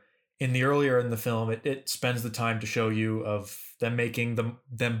 where earlier in the film, it spends the time to show you of them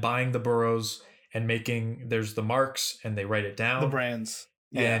buying the burros and there's the marks and they write it down. The brands.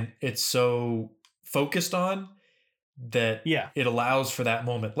 Yeah. And it's so focused on that it allows for that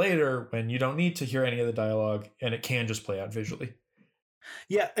moment later when you don't need to hear any of the dialogue and it can just play out visually.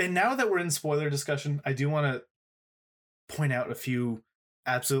 Yeah, and now that we're in spoiler discussion, I do want to point out a few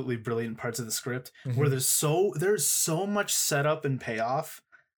absolutely brilliant parts of the script where there's so much setup and payoff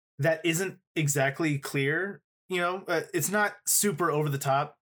that isn't exactly clear. You know, it's not super over the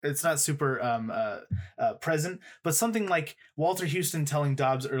top. It's not super present, but something like Walter Houston telling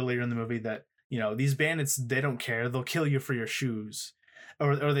Dobbs earlier in the movie that, you know, these bandits, they don't care. They'll kill you for your shoes.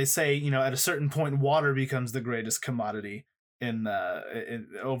 Or they say, you know, at a certain point, water becomes the greatest commodity in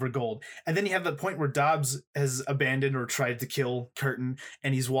over gold. And then you have the point where Dobbs has abandoned or tried to kill Curtin,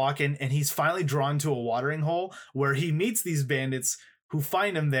 and he's walking and he's finally drawn to a watering hole where he meets these bandits who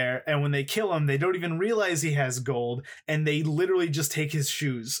find him there. And when they kill him, they don't even realize he has gold, and they literally just take his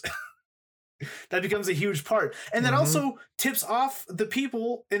shoes. That becomes a huge part. And that also tips off the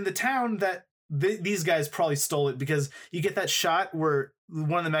people in the town that these guys probably stole it, because you get that shot where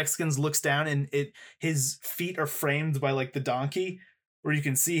one of the Mexicans looks down and his feet are framed by like the donkey, where you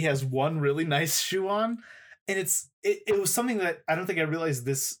can see he has one really nice shoe on. And it was something that I don't think I realized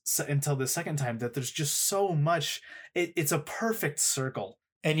this until the second time, that there's just so much. It's a perfect circle.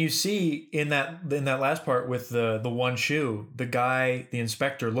 And you see in that last part with the one shoe, the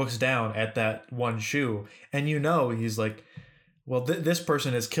inspector looks down at that one shoe, and you know, he's like, well, this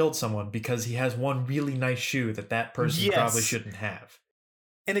person has killed someone because he has one really nice shoe that person probably shouldn't have.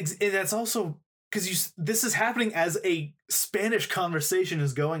 And that's also because this is happening as a Spanish conversation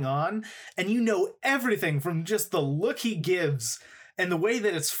is going on, and you know everything from just the look he gives and the way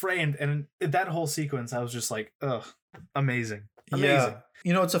that it's framed. And that whole sequence, I was just like, ugh, amazing. Yeah.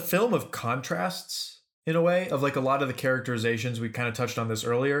 You know, it's a film of contrasts in a way, of like a lot of the characterizations. We kind of touched on this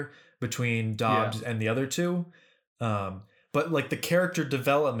earlier between Dobbs and the other two. But like the character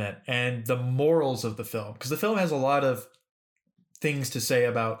development and the morals of the film, because the film has a lot of things to say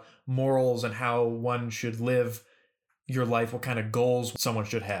about morals and how one should live your life, what kind of goals someone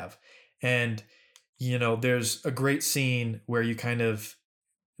should have. And, you know, there's a great scene where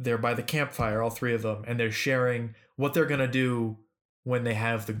they're by the campfire, all three of them, and they're sharing what they're going to do when they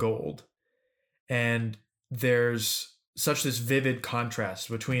have the gold. And there's such this vivid contrast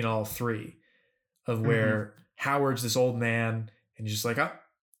between all three of where Howard's this old man and he's just like,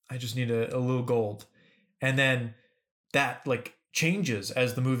 I just need a little gold. And then that like changes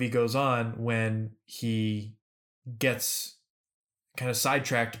as the movie goes on when he gets kind of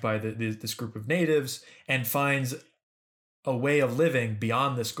sidetracked by this group of natives and finds a way of living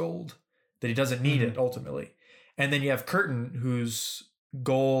beyond this gold, that he doesn't need it ultimately. And then you have Curtin, whose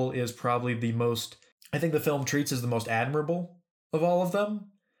goal is probably the most, I think the film treats as the most admirable of all of them.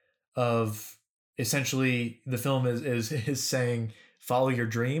 Of essentially, the film is saying, follow your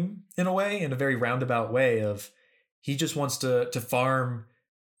dream in a way, in a very roundabout way of, he just wants to farm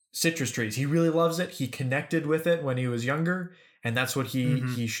citrus trees. He really loves it. He connected with it when he was younger, and that's what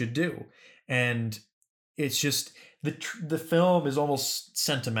he should do. And it's just, the film is almost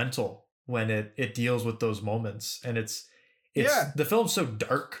sentimental when it deals with those moments. And it's the film's so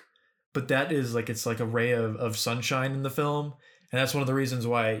dark, but that is like, it's like a ray of sunshine in the film. And that's one of the reasons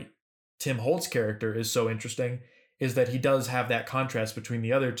why Tim Holt's character is so interesting, is that he does have that contrast between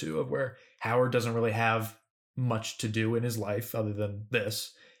the other two, of where Howard doesn't really have much to do in his life other than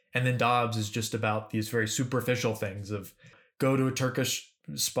this. And then Dobbs is just about these very superficial things of go to a Turkish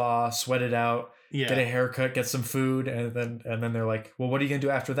spa, sweat it out, get a haircut, get some food. And then they're like, well, what are you going to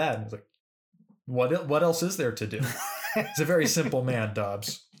do after that? And it's like, what else is there to do? It's a very simple man,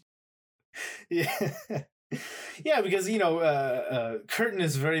 Dobbs. Yeah. Yeah, because, Curtin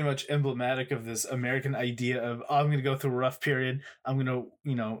is very much emblematic of this American idea of, I'm going to go through a rough period. I'm going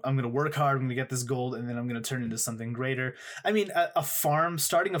to work hard. I'm going to get this gold, and then I'm going to turn into something greater. I mean,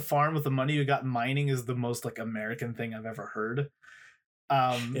 starting a farm with the money you got mining is the most like American thing I've ever heard.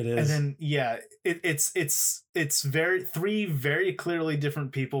 It is. And then, it's three very clearly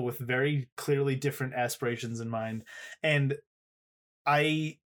different people with very clearly different aspirations in mind. And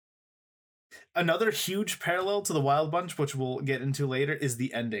another huge parallel to the Wild Bunch, which we'll get into later, is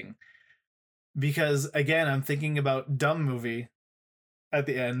the ending. Because, again, I'm thinking about Dumb Movie at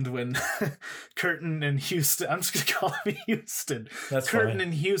the end when Curtin and Houston, I'm just going to call him Houston. That's Curtin fine.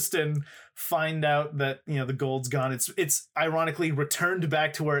 and Houston find out that, the gold's gone. It's ironically returned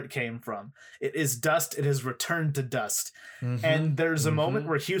back to where it came from. It is dust. It has returned to dust. And there's a moment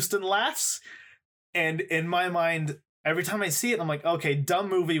where Houston laughs. And in my mind, every time I see it, I'm like, okay, Dumb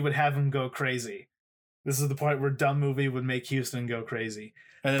Movie would have him go crazy. This is the part where Dumb Movie would make Houston go crazy.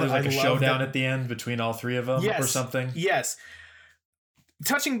 And then there's like a showdown at the end between all three of them or something. Yes.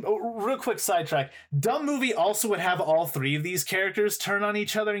 Touching, real quick sidetrack, Dumb Movie also would have all three of these characters turn on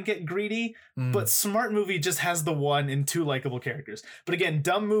each other and get greedy, but Smart Movie just has the one and two likable characters. But again,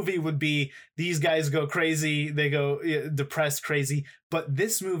 Dumb Movie would be, these guys go crazy, they go depressed crazy, but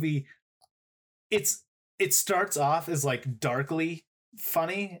this movie, it starts off as like darkly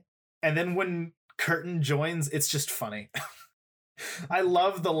funny, and then when Curtin joins, it's just funny. I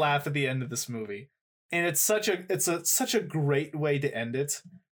love the laugh at the end of this movie, and it's such a great way to end it.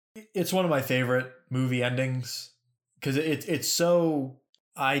 It's one of my favorite movie endings because it's so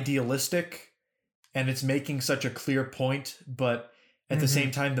idealistic, and it's making such a clear point, but at the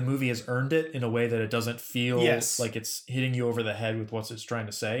same time, the movie has earned it in a way that it doesn't feel like it's hitting you over the head with what it's trying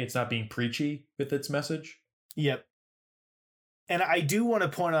to say. It's not being preachy with its message. Yep. And I do want to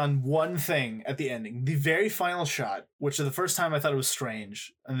point on one thing at the ending. The very final shot, which the first time I thought it was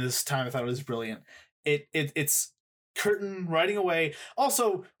strange, and this time I thought it was brilliant. It's Curtin riding away.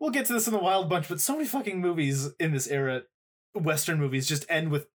 Also, we'll get to this in the Wild Bunch, but so many fucking movies in this era, Western movies, just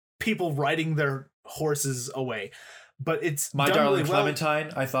end with people riding their horses away. But it's My Darling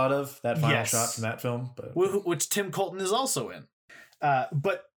Clementine, I thought of that final shot from that film. But which Tim Colton is also in.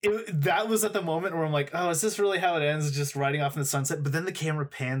 But that was at the moment where I'm like, oh, is this really how it ends? Just riding off in the sunset. But then the camera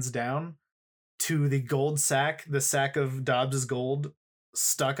pans down to the gold sack, the sack of Dobbs's gold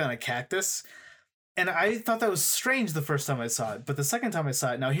stuck on a cactus. And I thought that was strange the first time I saw it. But the second time I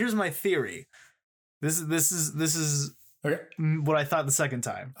saw it, now here's my theory. This is okay. What I thought the second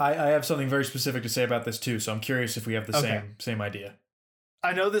time. I have something very specific to say about this too, so I'm curious if we have the same idea.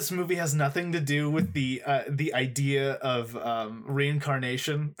 I know this movie has nothing to do with the idea of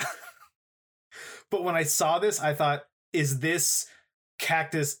reincarnation, but when I saw this, I thought, is this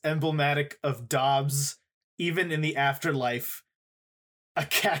cactus emblematic of Dobbs, even in the afterlife? A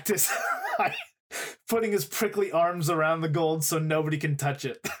cactus putting his prickly arms around the gold so nobody can touch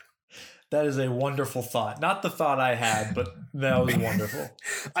it. That is a wonderful thought. Not the thought I had, but that was wonderful.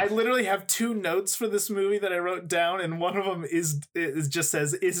 I literally have two notes for this movie that I wrote down, and one of them is just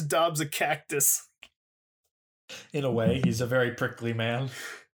says, "Is Dobbs a cactus?" In a way, he's a very prickly man.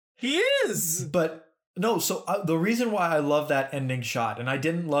 He is. But no, so the reason why I love that ending shot, and I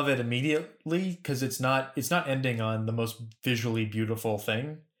didn't love it immediately because it's not ending on the most visually beautiful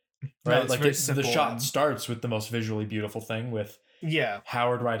thing, right? No, the shot starts with the most visually beautiful thing with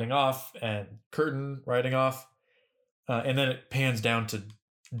Howard riding off and Curtin riding off, and then it pans down to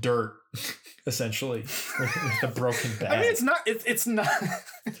dirt, essentially, with a broken bag. I mean, it's not.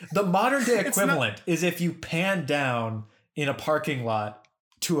 The modern day equivalent is if you pan down in a parking lot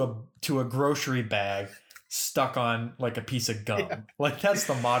to a grocery bag stuck on like a piece of gum. Yeah. Like that's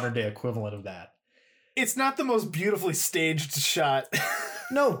the modern day equivalent of that. It's not the most beautifully staged shot.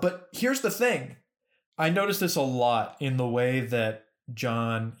 No, but here's the thing. I noticed this a lot in the way that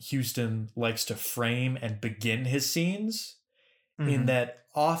John Huston likes to frame and begin his scenes, in that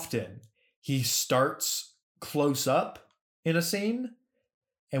often he starts close up in a scene,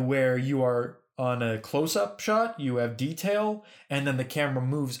 and where you are on a close-up shot, you have detail, and then the camera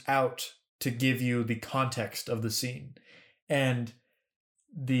moves out to give you the context of the scene. And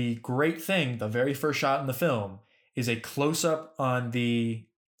the great thing, the very first shot in the film, is a close-up on the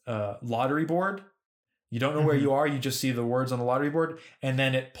lottery board. You don't know where you are, you just see the words on the lottery board, and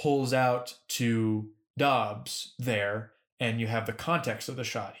then it pulls out to Dobbs there, and you have the context of the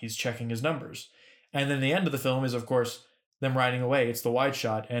shot. He's checking his numbers. And then the end of the film is, of course, them riding away. It's the wide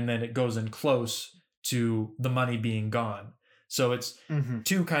shot, and then it goes in close to the money being gone. So it's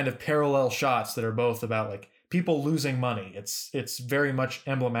two kind of parallel shots that are both about like people losing money. It's very much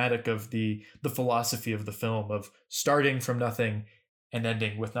emblematic of the philosophy of the film of starting from nothing and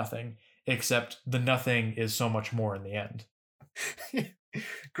ending with nothing, except the nothing is so much more in the end.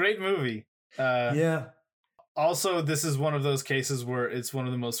 Great movie. Yeah. Also, this is one of those cases where it's one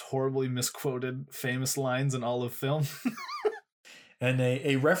of the most horribly misquoted famous lines in all of film. And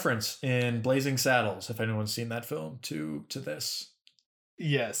a reference in Blazing Saddles, if anyone's seen that film, to this.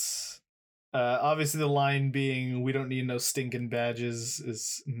 Yes. Obviously the line being, "We don't need no stinking badges,"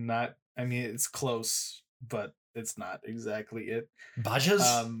 is not, I mean, it's close, but it's not exactly it. Badges?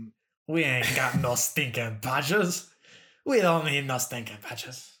 We ain't got no stinking badges. We don't need no stinking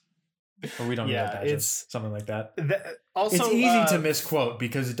badges. Or we don't need no badges. Something like that. Also, it's easy to misquote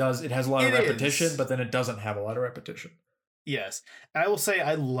because it has a lot of repetition, but then it doesn't have a lot of repetition. Yes. And I will say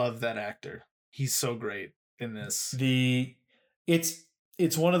I love that actor. He's so great in this.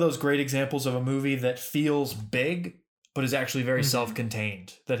 It's one of those great examples of a movie that feels big, but is actually very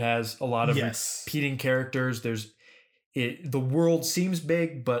self-contained, that has a lot of repeating characters. The world seems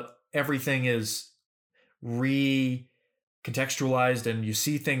big, but everything is recontextualized, and you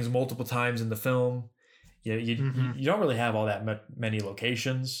see things multiple times in the film. You don't really have all that many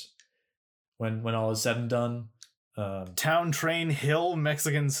locations when all is said and done. Town, Train, Hill,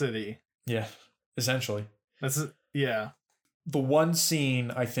 Mexican City. Yeah, essentially. Yeah. The one scene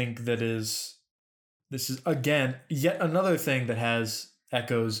I think this is again yet another thing that has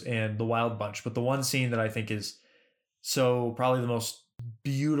echoes in The Wild Bunch, but the one scene that I think is so probably the most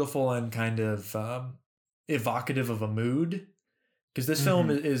beautiful and kind of evocative of a mood, because this film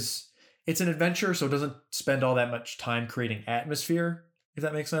it's an adventure, so it doesn't spend all that much time creating atmosphere, if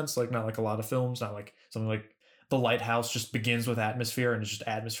that makes sense. Like not like a lot of films, not like something like The Lighthouse just begins with atmosphere and it's just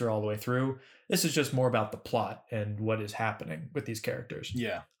atmosphere all the way through. This is just more about the plot and what is happening with these characters.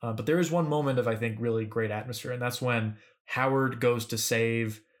 Yeah. But there is one moment of, I think, really great atmosphere, and that's when Howard goes to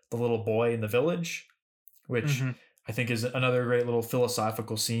save the little boy in the village, which I think is another great little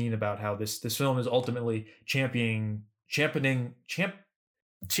philosophical scene about how this film is ultimately championing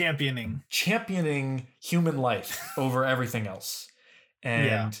human life over everything else.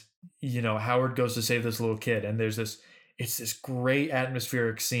 And Howard goes to save this little kid, and it's this great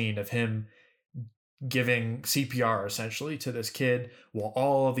atmospheric scene of him giving CPR essentially to this kid while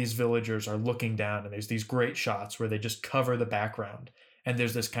all of these villagers are looking down, and there's these great shots where they just cover the background, and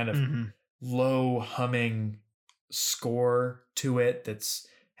there's this kind of low humming score to it that's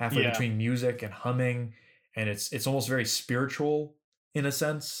halfway between music and humming, and it's almost very spiritual in a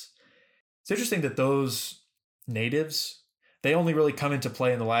sense. It's interesting that those natives, they only really come into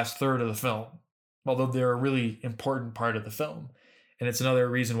play in the last third of the film, although they're a really important part of the film. And it's another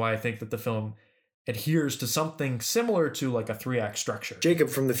reason why I think that the film adheres to something similar to like a 3-act structure. Jacob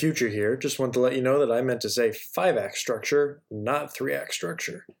from the future here. Just want to let you know that I meant to say 5-act structure, not 3-act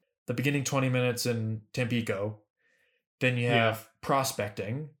structure. The beginning 20 minutes in Tampico, then you have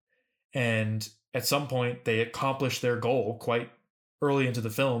prospecting, and at some point they accomplish their goal quite early into the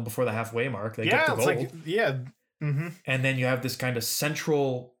film before the halfway mark. They get the goal. And then you have this kind of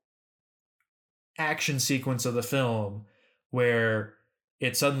central action sequence of the film where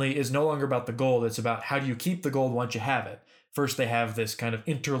it suddenly is no longer about the gold. It's about how do you keep the gold once you have it. First, they have this kind of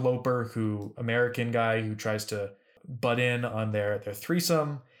interloper American guy who tries to butt in on their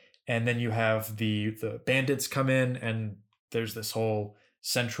threesome. And then you have the bandits come in, and there's this whole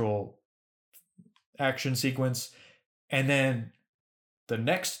central action sequence. And then the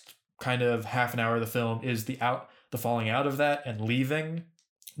next kind of half an hour of the film is the falling out of that and leaving.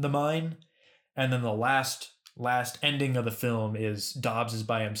 the mine, and then the last ending of the film is Dobbs is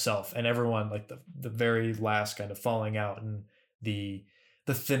by himself, and everyone, like the very last kind of falling out, and the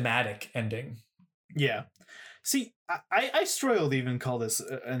thematic ending. Yeah. See, I struggle to even call this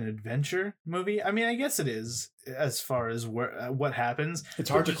an adventure movie. I mean, I guess it is as far as what happens. It's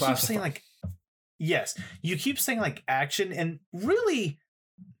hard to classify. Keep saying, like, yes, you keep saying like action, and really,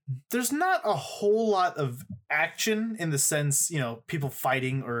 there's not a whole lot of action in the sense, people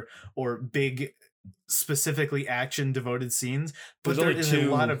fighting or big, specifically action devoted scenes. But there is a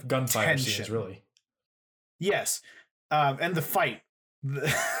lot of gunfire tension. scenes, really. Yes, and the fight,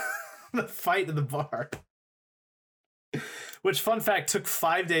 the fight in the bar. Which, fun fact, took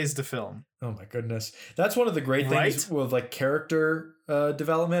 5 days to film. Oh my goodness. That's one of the great things with like character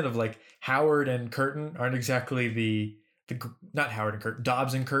development of like Howard and Curtin aren't exactly not Howard and Curtin,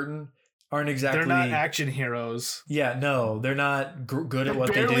 Dobbs and Curtin aren't exactly. They're not action heroes. Yeah, no, they're not good at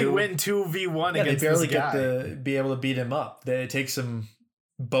what they do. Barely win 2v1 against they barely this guy. get to be able to beat him up. It takes them,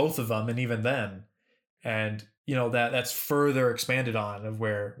 both of them, and even then. And that's further expanded on of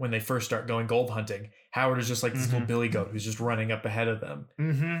where when they first start going gold hunting, Howard is just like this little billy goat who's just running up ahead of them.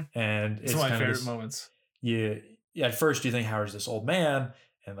 Mm-hmm. And it's one of my favorite moments. Yeah, at first you think Howard's this old man,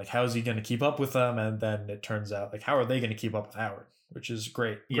 and like how is he going to keep up with them? And then it turns out like how are they going to keep up with Howard? Which is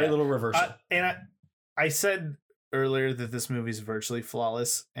great. Great little reversal. And I said earlier that this movie is virtually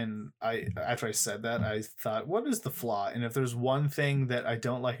flawless, and after I said that, I thought, what is the flaw? And if there's one thing that I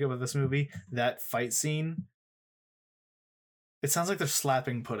don't like about this movie, that fight scene. It sounds like they're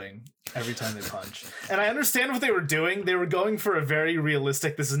slapping pudding every time they punch. And I understand what they were doing. They were going for a very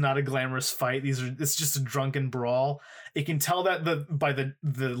realistic, this is not a glamorous fight. It's just a drunken brawl. You can tell that by the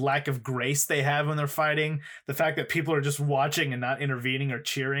lack of grace they have when they're fighting, the fact that people are just watching and not intervening or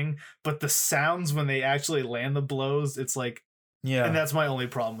cheering, but the sounds when they actually land the blows, it's like, yeah. And that's my only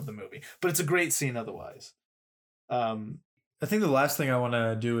problem with the movie. But it's a great scene otherwise. I think the last thing I want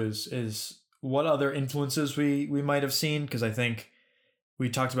to do is what other influences we might have seen, because I think we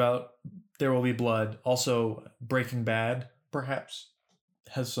talked about There Will Be Blood. Also, Breaking Bad perhaps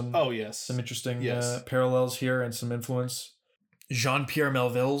has some some interesting parallels here and some influence. Jean-Pierre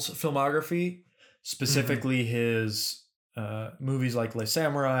Melville's filmography, specifically his movies like Les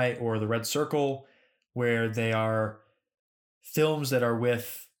Samurai or The Red Circle, where they are films that are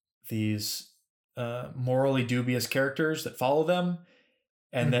with these morally dubious characters that follow them,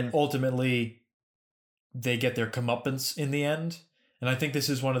 and then ultimately they get their comeuppance in the end. And I think this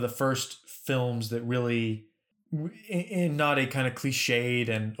is one of the first films that really, in not a kind of cliched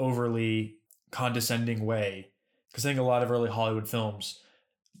and overly condescending way, because I think a lot of early Hollywood films,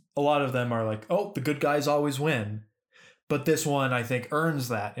 a lot of them are like, oh, the good guys always win. But this one, I think, earns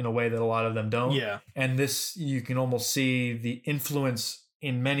that in a way that a lot of them don't. Yeah. And this, you can almost see the influence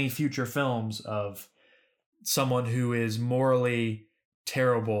in many future films of someone who is morally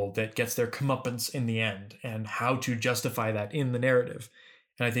terrible that gets their comeuppance in the end, and how to justify that in the narrative.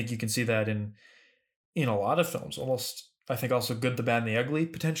 And I think you can see that in a lot of films. Almost, I think also Good, the Bad, and the Ugly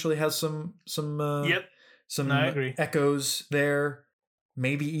potentially has some I agree. echoes there.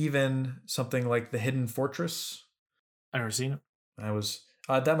 Maybe even something like The Hidden Fortress. I've never seen it.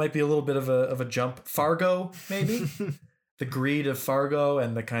 That might be a little bit of a jump. Fargo, maybe. The greed of Fargo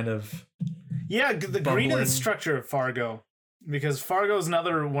and the kind of the greed and the structure of Fargo. Because Fargo is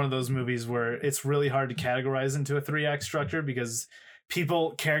another one of those movies where it's really hard to categorize into a 3-act structure because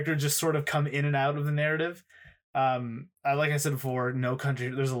characters just sort of come in and out of the narrative. Like I said before,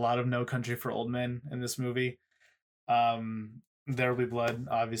 there's a lot of No Country for Old Men in this movie. There Will Be Blood,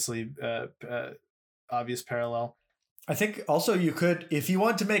 obviously, obvious parallel. I think also you could, if you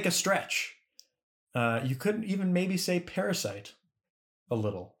want to make a stretch, you could even maybe say Parasite a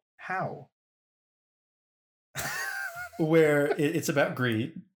little. How? Where it's about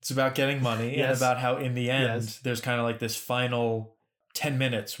greed, it's about getting money, and about how in the end there's kind of like this final 10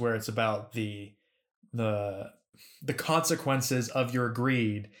 minutes where it's about the consequences of your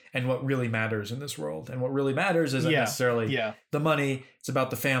greed and what really matters in this world. And what really matters isn't necessarily the money, it's about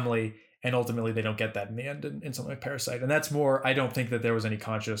the family, and ultimately they don't get that in the end in something like Parasite. And that's more, I don't think that there was any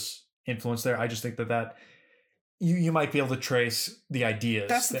conscious influence there. I just think that you might be able to trace the ideas.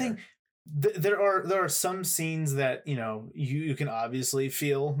 That's the thing. There are some scenes that you can obviously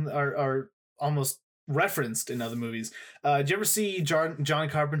feel are almost referenced in other movies. Did you ever see John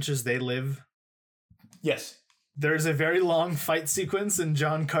Carpenter's They Live? Yes. There's a very long fight sequence in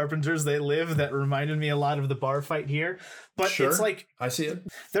John Carpenter's They Live that reminded me a lot of the bar fight here. But it's like, I see it.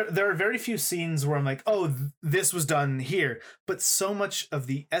 There are very few scenes where I'm like, oh, this was done here. But so much of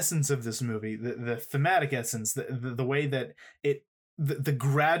the essence of this movie, the thematic essence, the way that the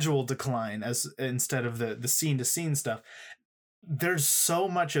gradual decline as instead of the scene to scene stuff. There's so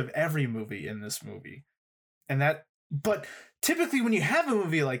much of every movie in this movie, but typically when you have a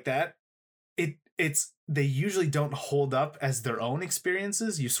movie like that, they usually don't hold up as their own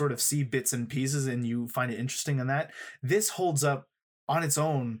experiences. You sort of see bits and pieces and you find it interesting in that. This holds up on its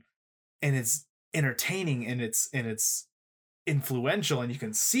own, and it's entertaining, and it's influential, and you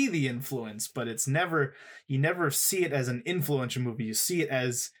can see the influence, but you never see it as an influential movie. You see it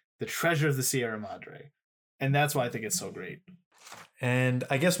as the treasure of the Sierra Madre. And that's why I think it's so great. And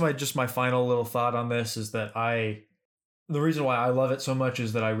I guess my final little thought on this is that the reason why I love it so much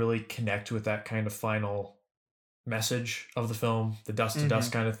is that I really connect with that kind of final message of the film, the dust to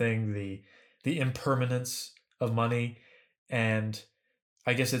dust kind of thing, the impermanence of money. And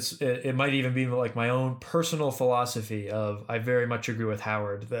I guess it might even be like my own personal philosophy of, I very much agree with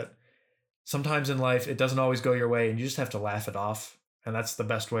Howard that sometimes in life it doesn't always go your way and you just have to laugh it off. And that's the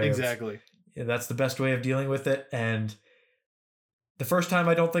best way. Exactly. That's the best way of dealing with it. And the first time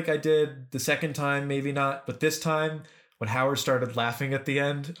I don't think I did. The second time, maybe not. But this time, when Howard started laughing at the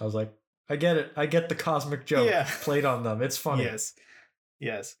end, I was like, I get it. I get the cosmic joke played on them. It's funny.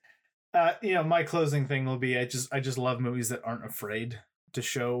 Yes. My closing thing will be I just love movies that aren't afraid to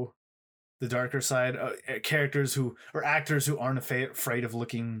show the darker side. Actors who aren't afraid of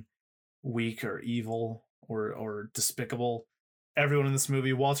looking weak or evil or despicable. Everyone in this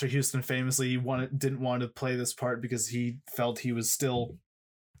movie, Walter Houston famously didn't want to play this part because he felt he was still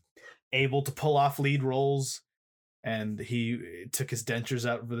able to pull off lead roles, and he took his dentures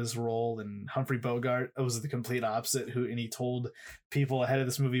out for this role. And Humphrey Bogart was the complete opposite, and he told people ahead of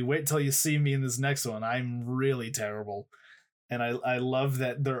this movie, wait till you see me in this next one, I'm really terrible. And I love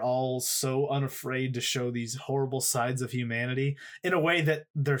that they're all so unafraid to show these horrible sides of humanity in a way that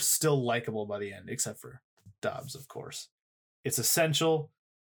they're still likable by the end, except for Dobbs, of course. It's essential.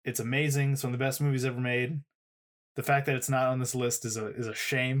 It's amazing. It's one of the best movies ever made. The fact that it's not on this list is a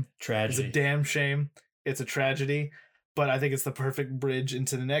shame. Tragedy. It's a damn shame. It's a tragedy. But I think it's the perfect bridge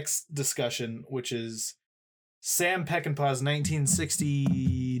into the next discussion, which is Sam Peckinpah's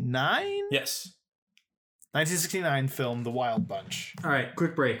 1969? Yes. 1969 film, The Wild Bunch. All right,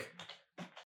 quick break.